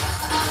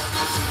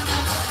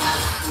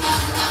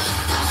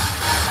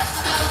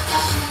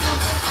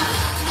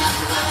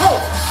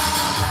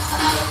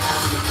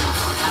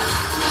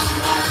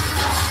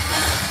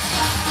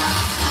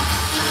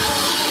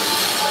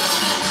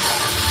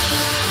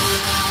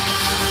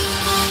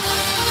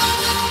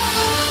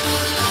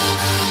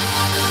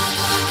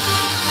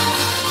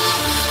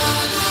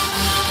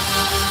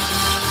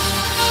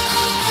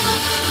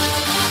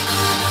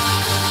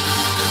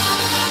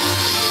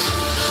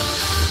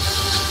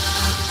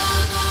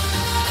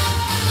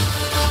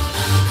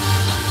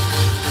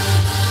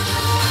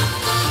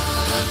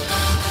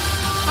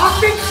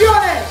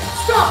 Attenzione!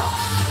 Stop!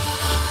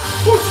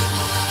 Push!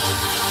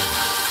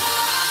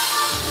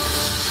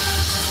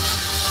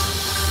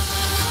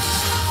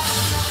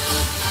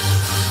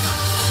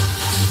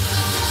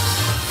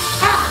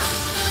 Ah!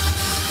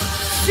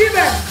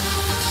 7,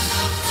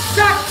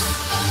 6,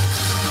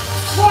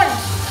 poi!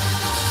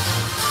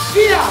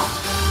 Via!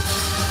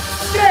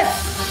 3,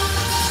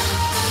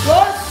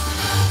 2,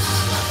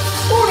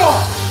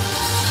 1!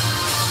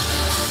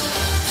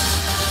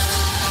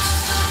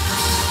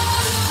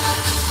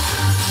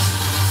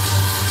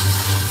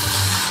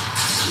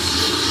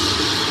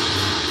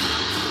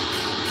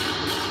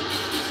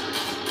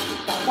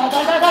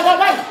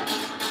 Vai!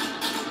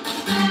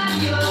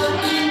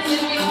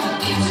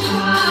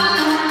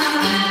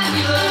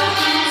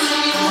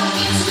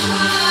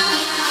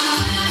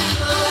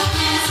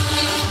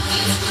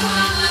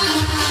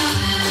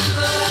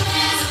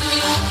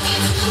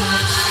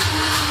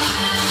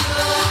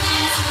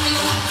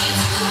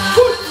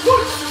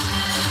 Good!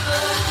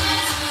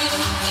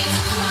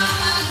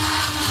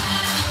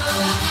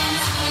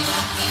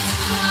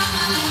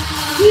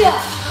 Via!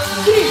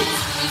 3,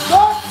 2,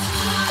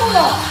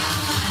 1!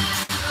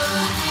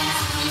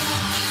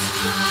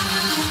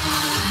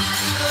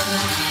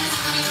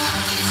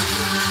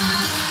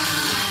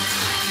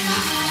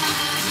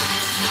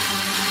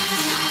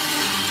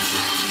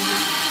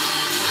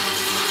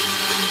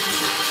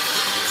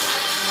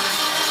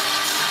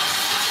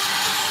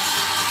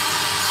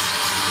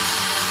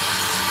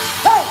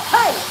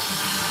 Hey!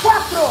 4,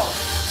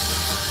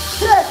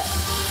 3,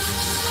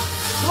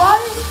 2,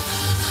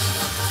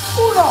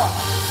 1!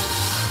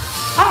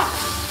 Ah!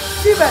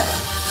 7,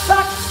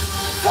 6,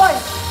 5,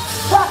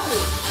 4,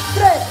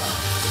 3,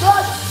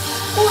 2,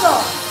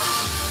 1!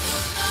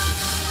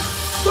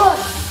 2,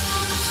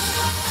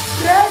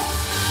 3,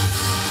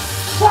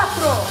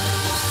 4!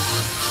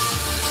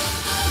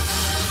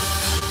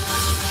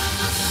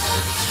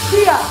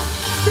 via,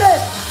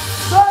 3,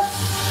 2,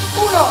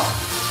 1.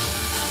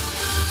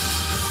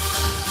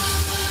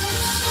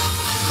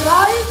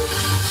 Drei,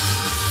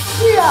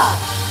 4,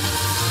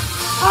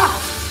 8,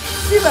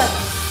 7,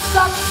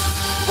 6,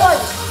 5,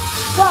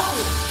 4,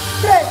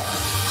 3,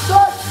 2,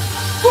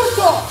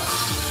 punto.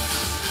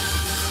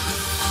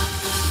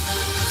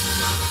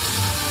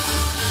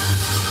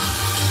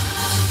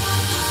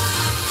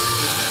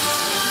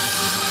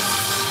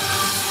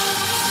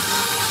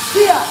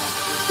 Via,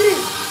 3,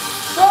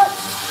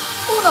 2,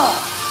 1.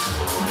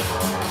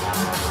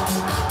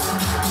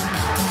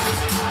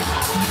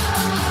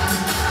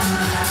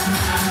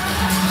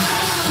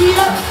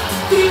 Via,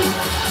 3,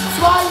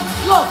 2,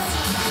 los.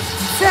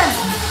 10,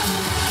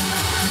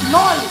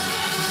 9,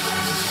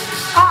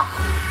 8,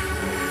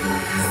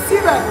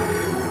 7,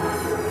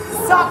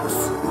 6,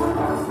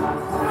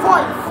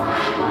 5,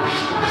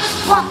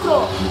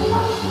 4,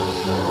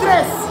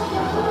 3,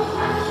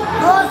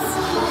 2,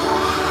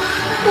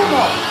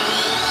 1.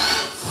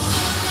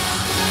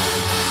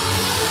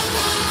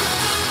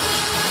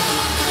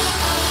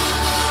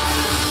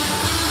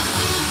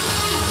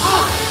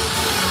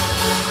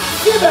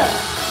 Sieben,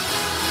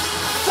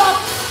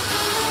 sechs,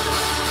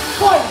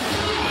 fünf,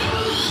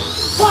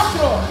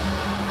 quattro,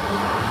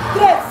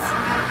 tres,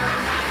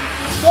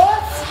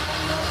 dos,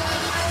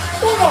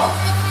 uno.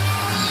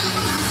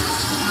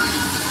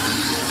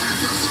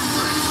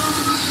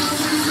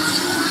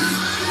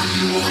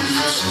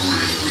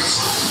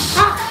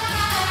 Acht,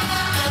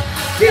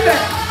 sieben,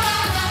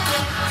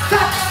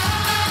 sechs,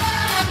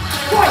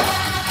 fünf,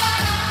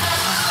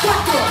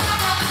 quattro,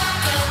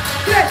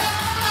 tres,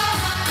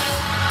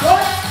 dos,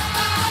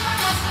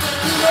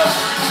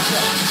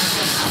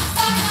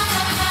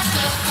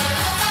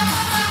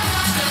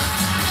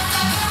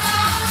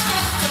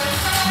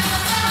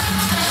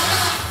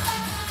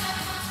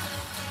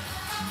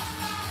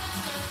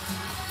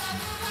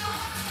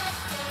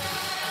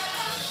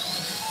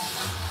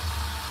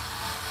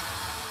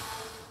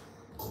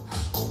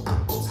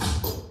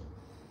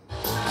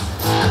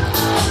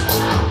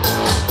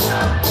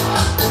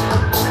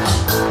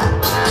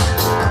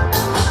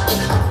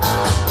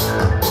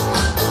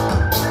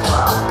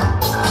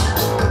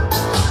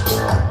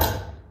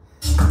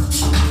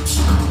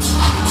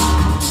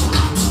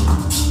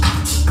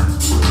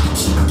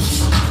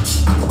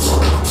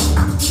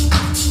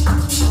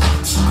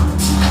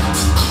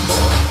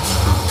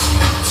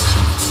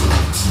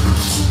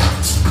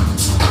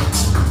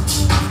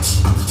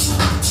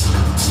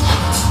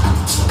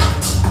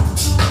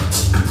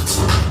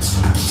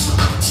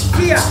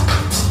 via,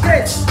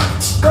 3,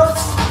 2,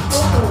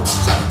 1.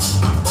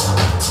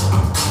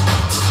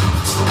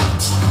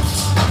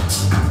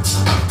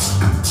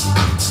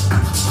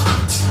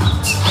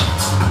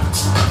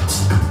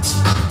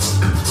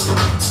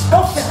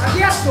 Offen,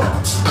 abierto.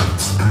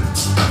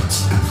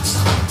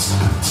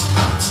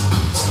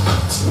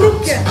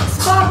 Rücken,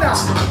 Spada.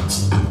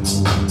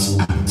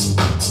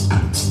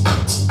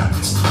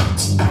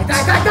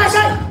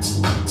 Dai.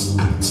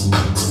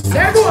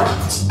 Sehr gut.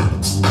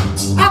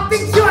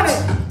 Attenzione.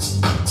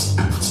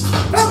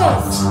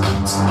 Vamos.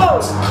 Oh.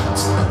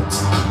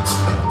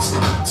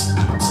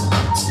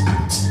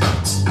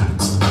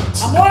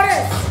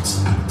 Amores.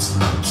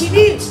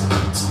 Chini.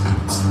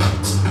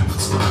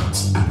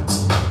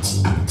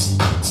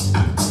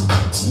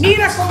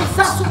 Mira come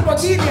sta su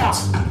bottiglia.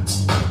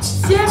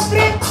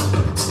 Sempre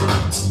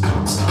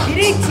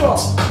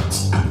diritto.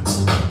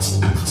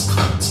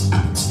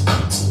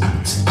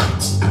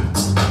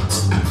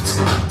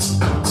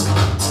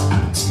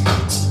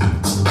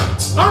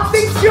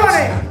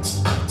 Attenzione.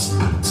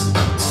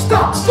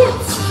 Stop.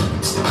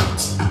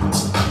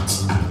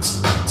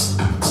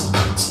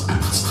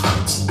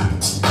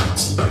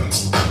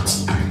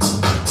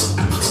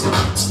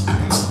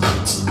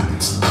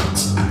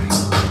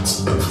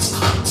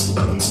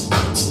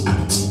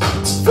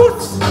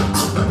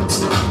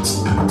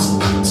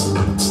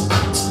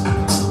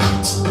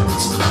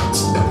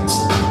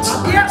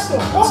 Abierto,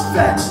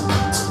 offen.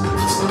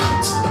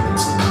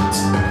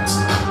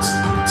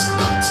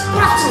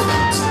 4,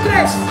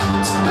 3,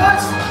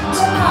 2,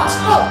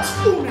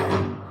 1.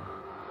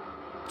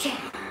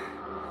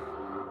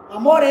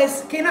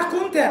 Amores, que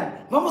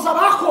nakunten. Vamos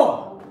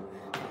abajo.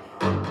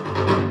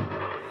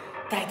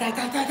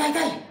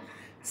 Dai.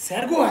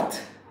 Sehr gut.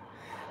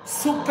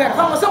 Super.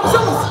 Vamos.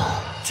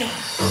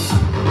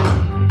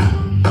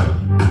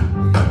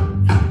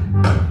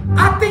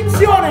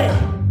 Attenzione.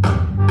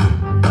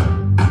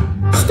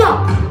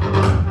 Stop.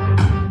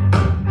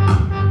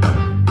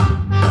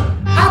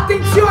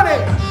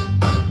 Attenzione.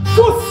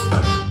 Fuß.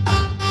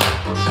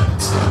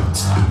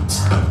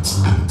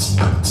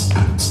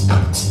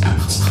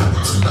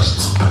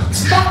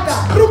 Spada,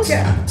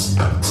 Brücke.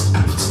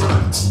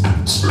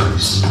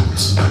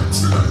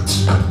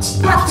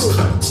 4,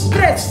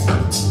 3,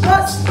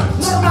 2,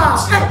 normal.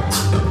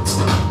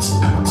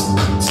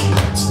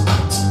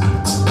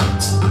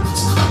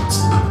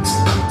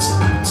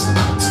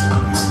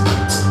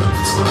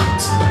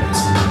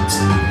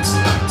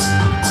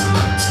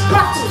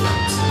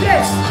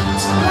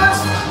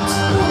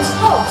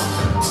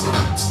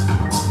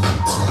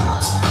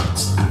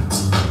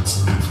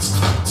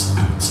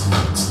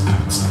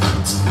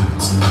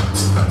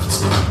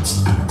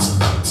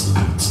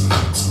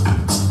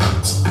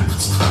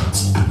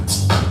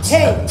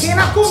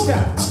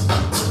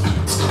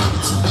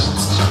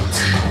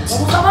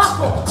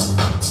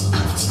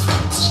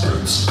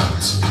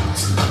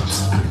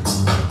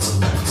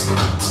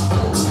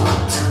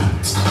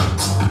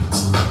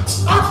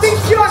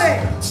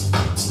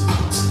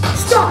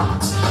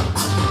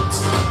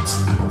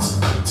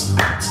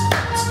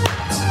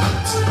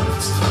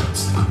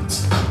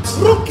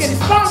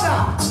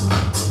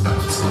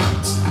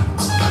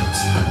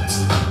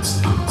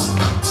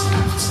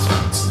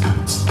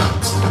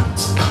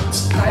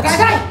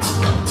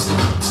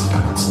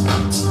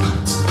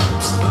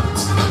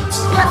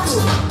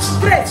 4,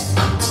 3,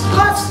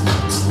 2,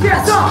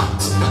 empiezo.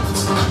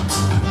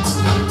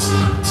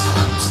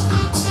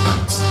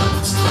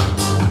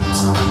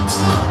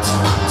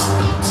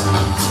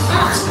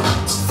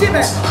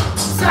 7,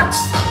 6,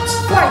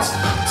 5,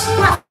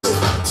 4,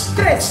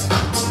 3,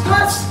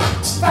 2,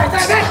 vai,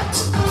 vai, vai.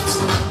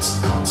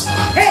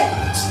 Hey,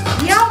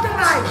 mi alta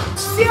mai,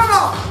 sì o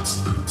no?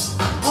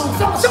 Vamos,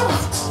 vamos, vamos.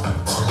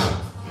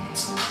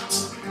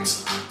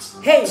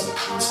 Hey,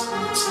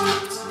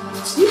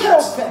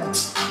 ibuprofen,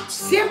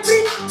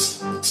 siempre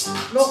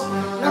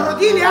la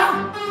rodilla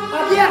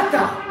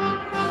abierta.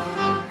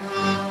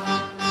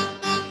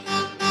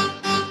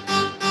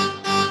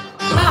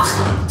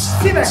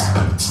 7,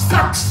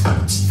 6,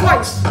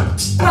 5,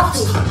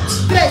 4,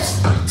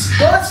 3,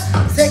 2,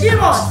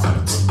 seguimos.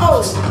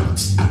 Oh.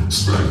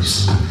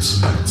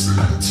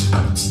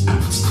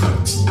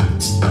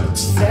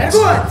 Sehr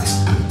gut.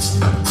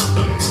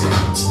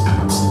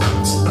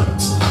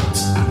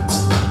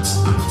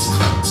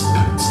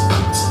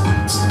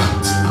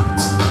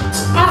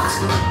 8,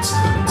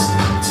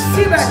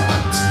 7,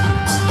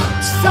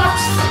 6,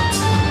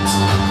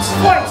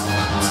 5,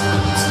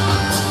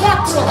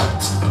 4,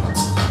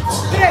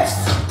 3,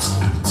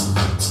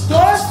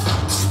 2,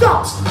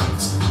 stop.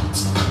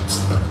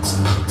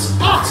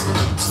 8,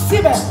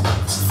 7,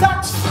 6,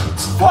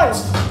 5,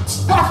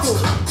 4,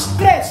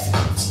 3,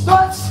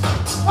 2,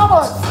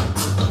 vamos.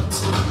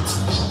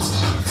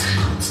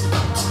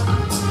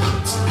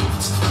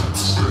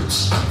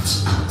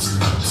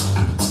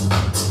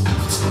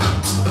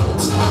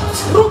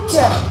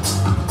 Rucchie.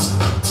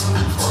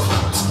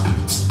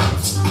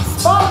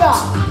 Spada.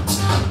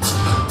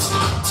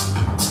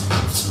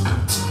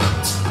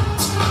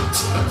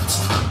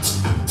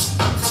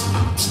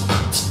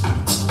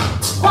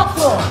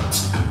 4,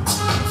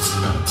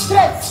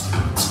 3,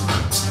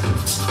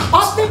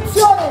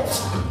 attenzione.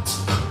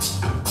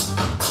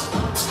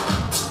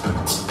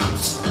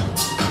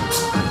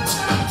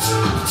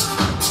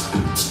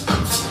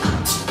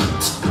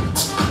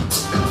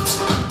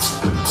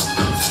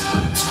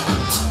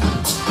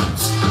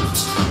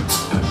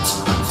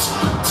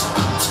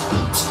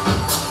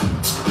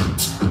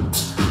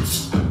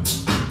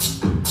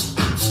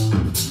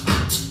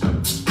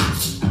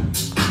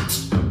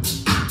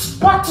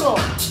 4,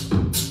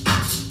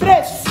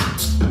 3,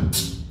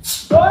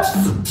 2,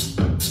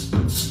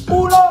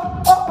 1,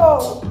 oh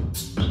oh.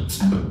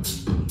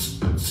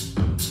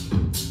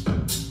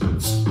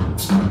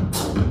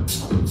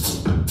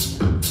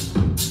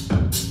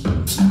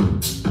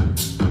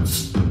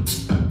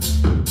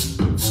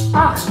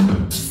 Ah,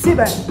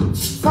 7,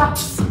 6,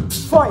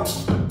 5,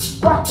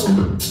 4,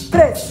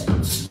 3,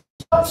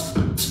 2,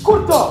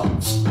 curto.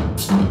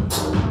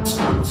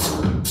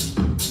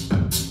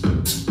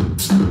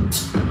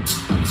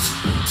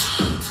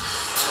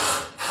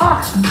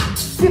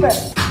 7,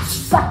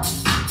 6,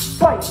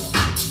 5,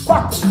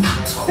 4,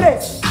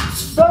 3,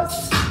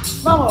 2,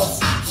 vamos.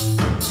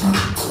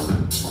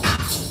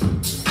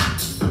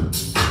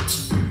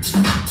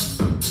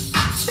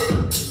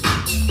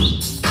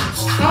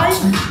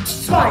 1,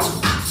 2.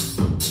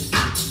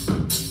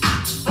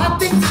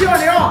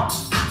 Attenzione, oh!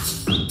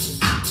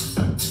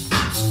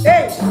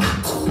 Ehi!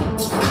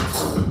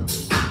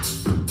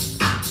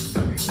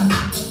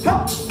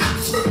 Hop!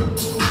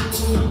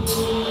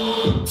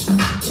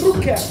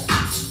 Rucche!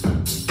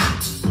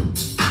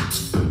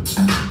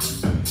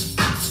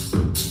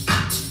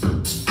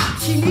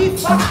 Chili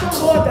faz com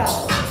roda.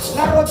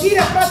 La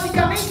rodilha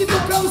praticamente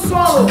tocando o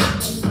solo.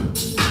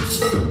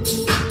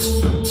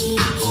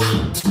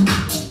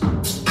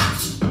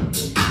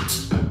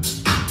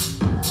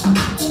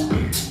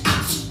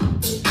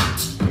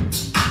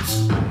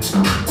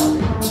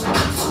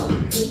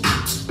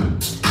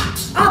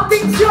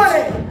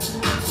 Attenzione!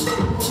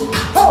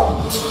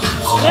 Oh!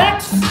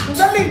 Rex,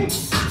 usa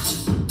links.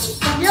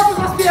 Cambiamos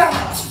as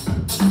piernas.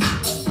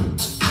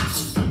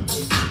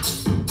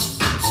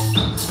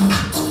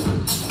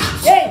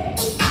 Ei!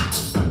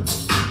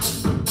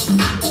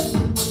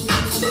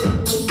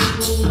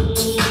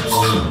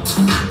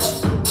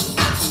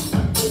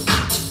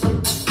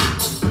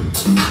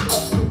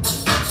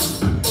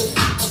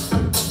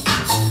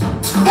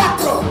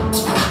 Quatro,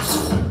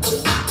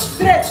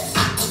 três,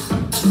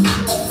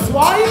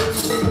 suave,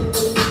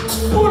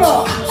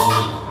 uno.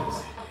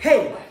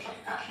 Hey!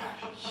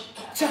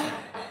 Ciao!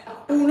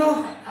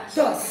 1,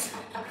 2.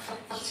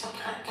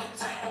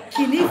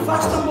 Chi lì fa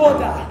sta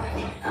moda?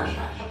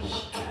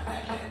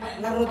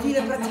 La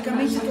rodilla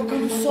praticamente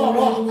toccando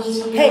solo.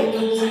 Hey!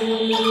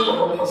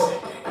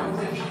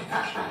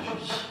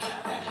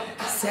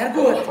 Sehr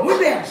gut, muy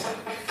bien.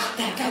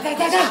 Dai, dai, dai,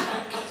 dai, dai.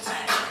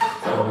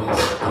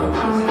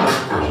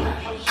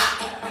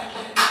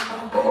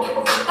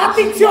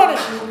 Attenzione!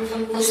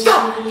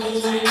 Stop!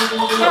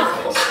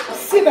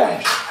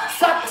 7,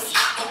 6,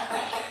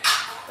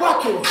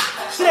 4,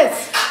 3,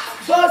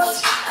 2,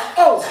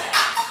 oh!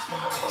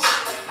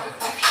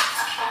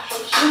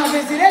 Una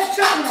vez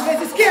derecha, una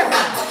vez izquierda.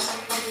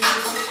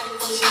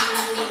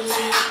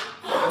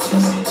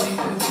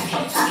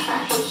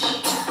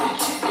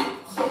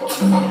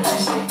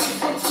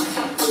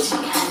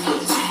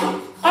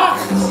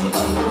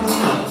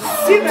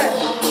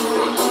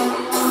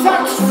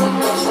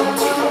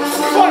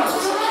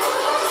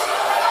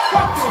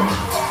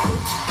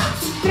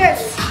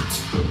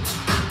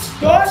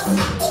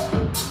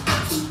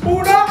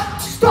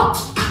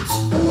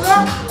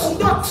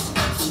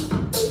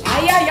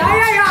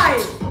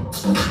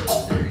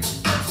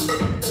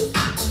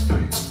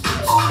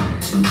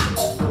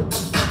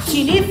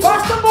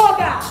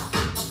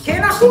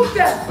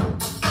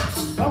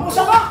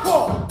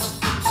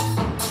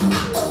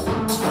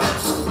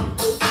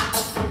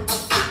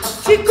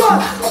 2,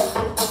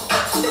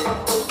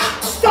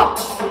 stop,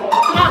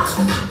 8,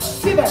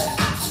 7,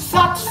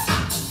 6,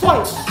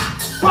 5,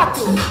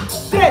 4,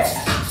 3,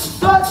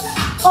 2,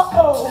 oh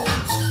oh.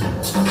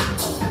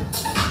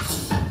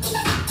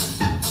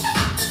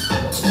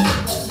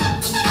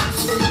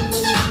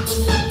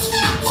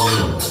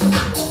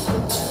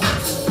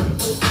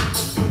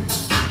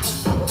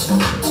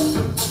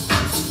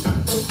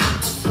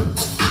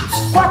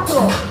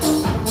 Quatro,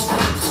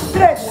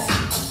 tres,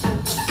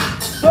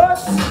 dos,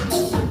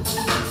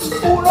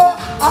 uno,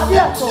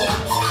 abierto.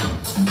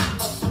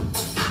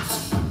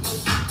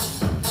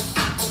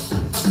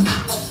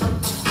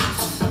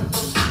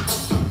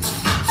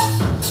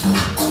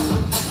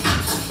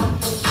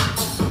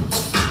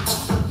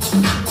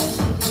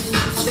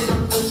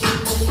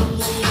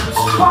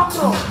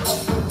 Cuatro,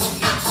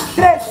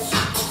 tres,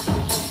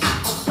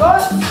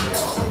 dos,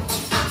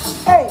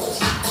 eight.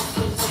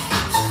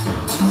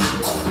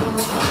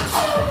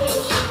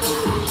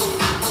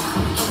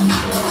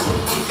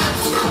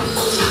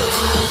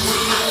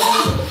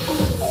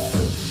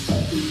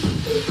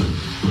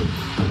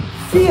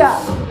 Via,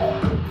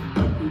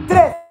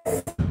 3,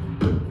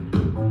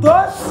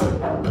 2,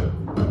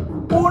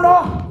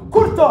 1,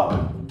 curto.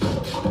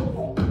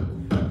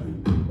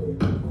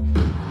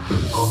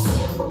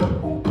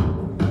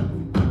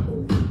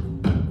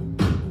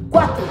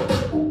 Quatro,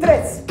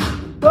 três,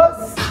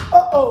 dois,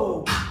 oh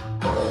oh.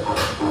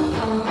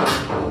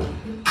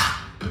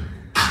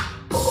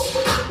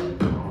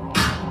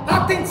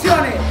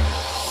 Attenzione,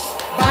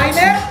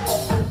 Beine,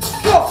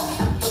 go.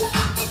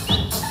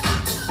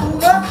 1,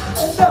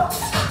 2,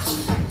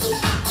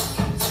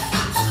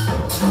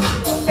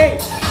 hey.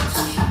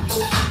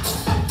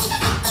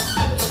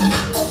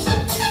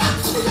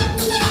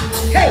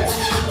 Hey.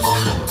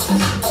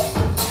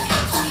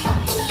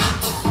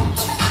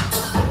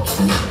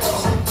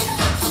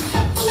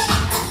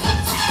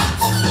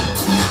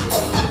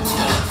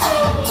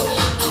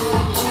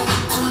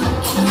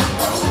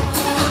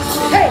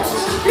 Hey,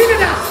 leave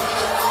it up.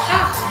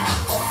 8,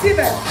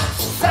 7,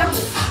 6,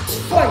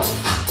 5,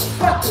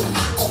 4,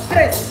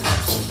 3,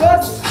 2,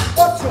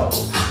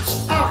 8,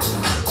 8,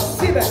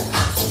 7,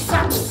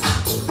 6,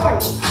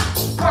 5,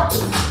 4,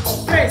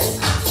 3,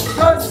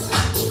 2,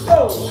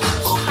 oh,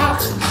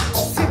 8,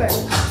 7,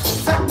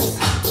 6,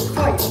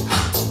 5,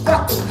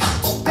 4,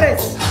 3,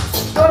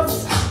 2,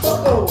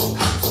 oh, oh,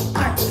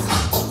 1, 2,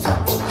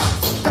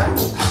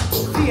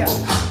 3,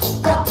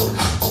 4,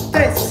 3,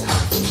 2,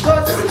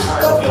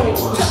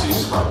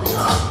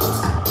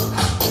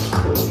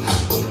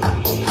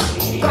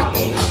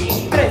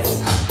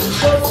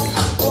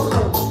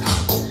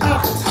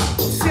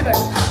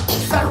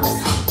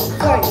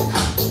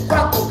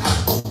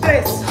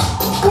 oh, oh.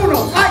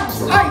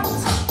 1,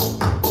 eins.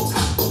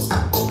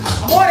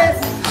 Amores,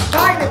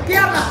 Beine,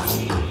 piernas.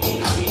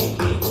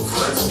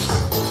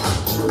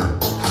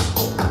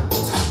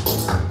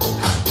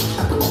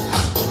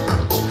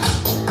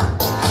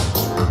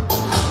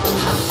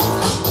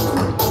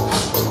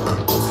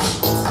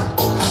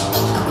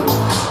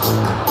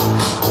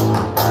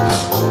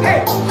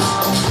 Hey.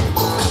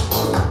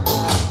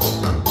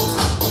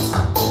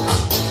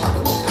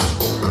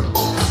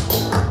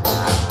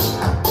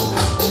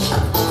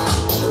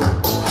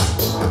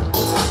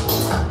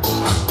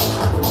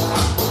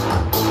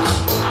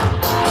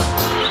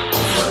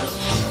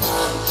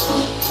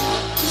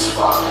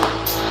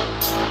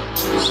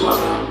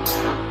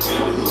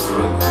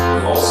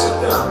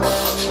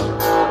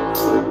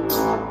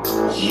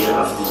 Year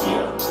after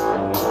year.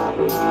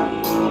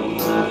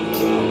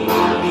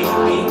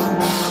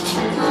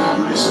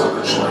 You is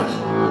overjoyed.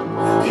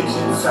 It is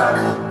in fact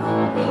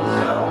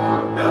no.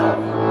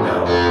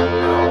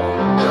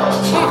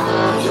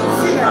 You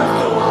will not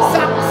go on.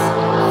 6,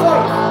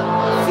 5,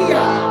 4,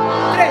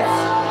 3,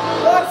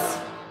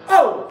 2,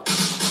 oh.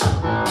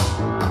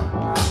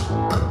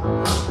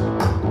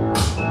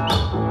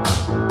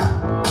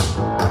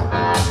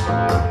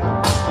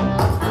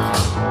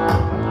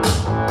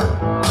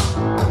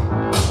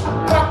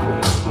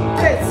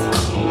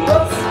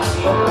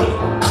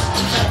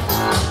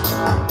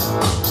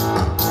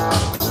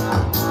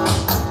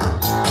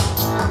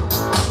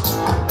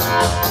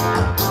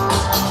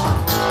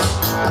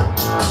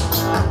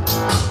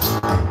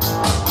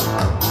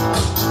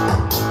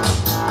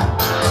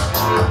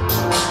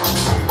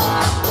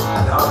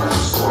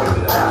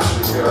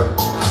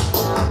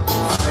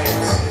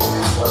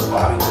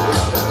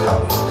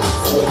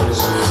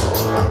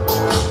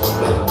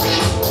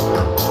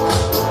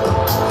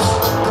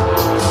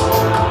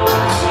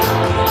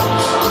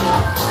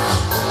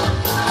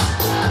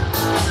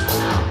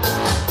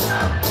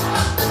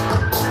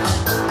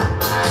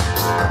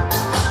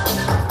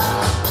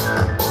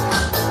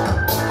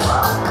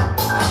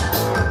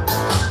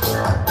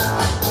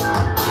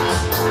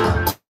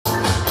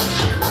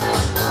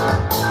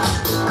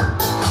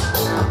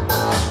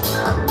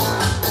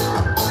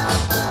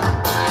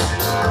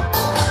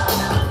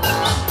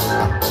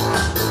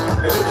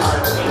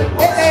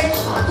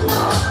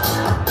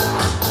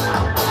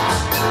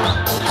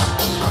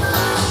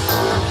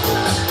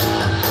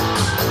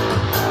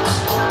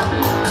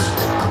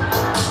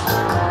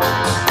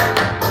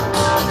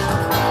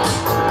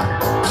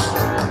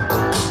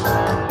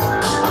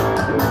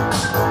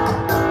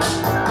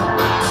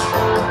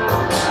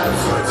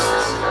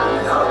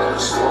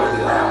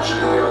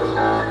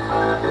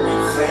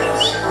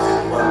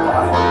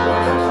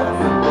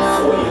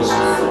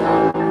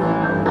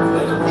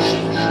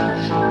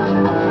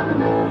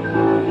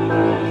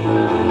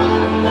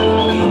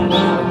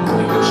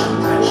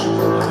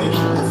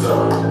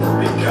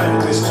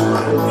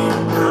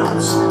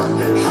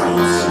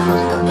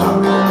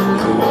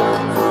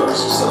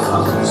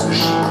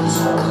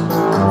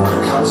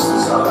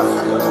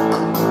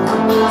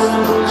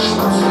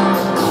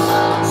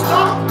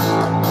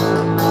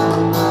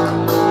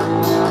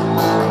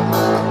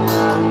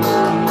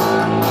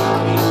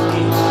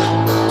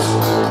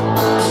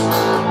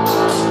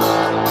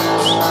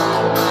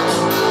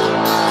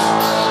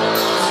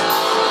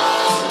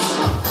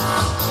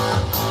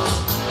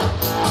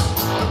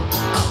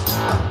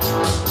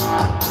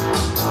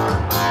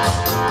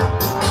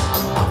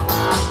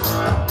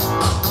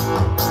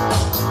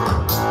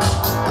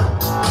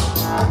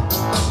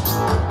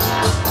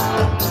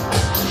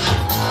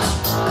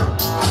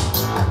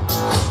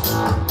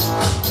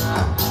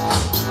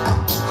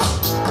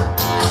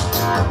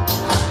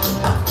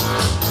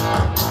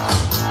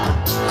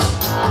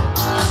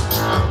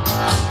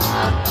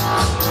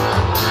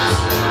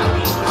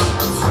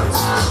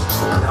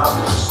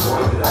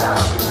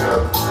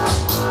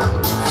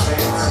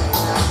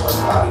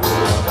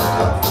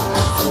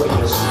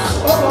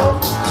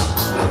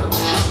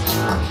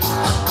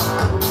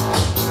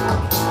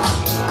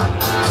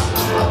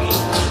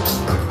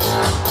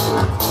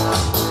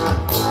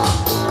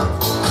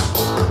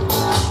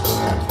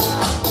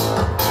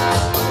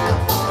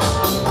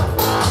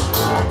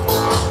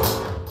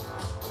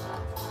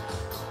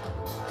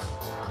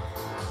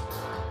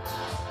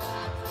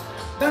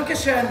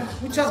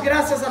 Muchas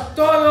gracias a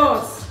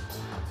todos.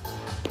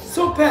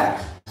 Super.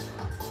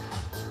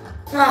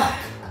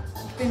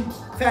 Ich bin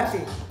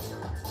fertig.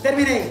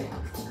 Terminei.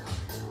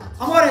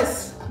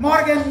 Amores,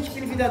 morgen ich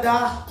bin wieder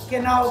da,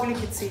 genau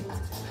gleiche Zeit.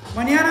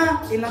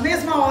 Mañana, en la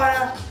misma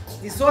hora,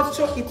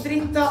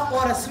 18:30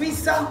 hora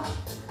suiza,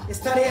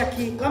 estarei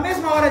aqui, la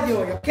misma hora de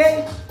hoy, ok?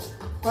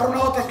 Para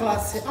una otra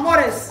clase.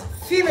 Amores,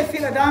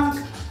 vielen Dank.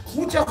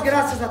 Muchas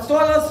gracias a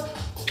todos.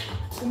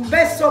 Un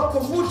beso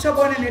con mucha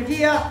buena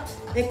energía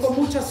y con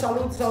mucha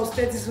salud a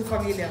ustedes y su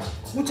familia.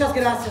 Muchas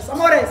gracias.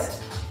 Amores,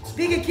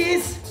 Big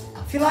Kiss,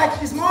 vielleicht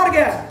bis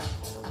morgen.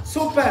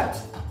 Super.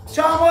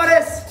 Ciao,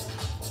 amores.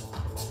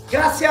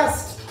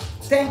 Gracias.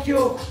 Thank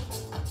you.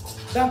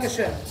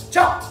 Dankeschön.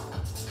 Ciao.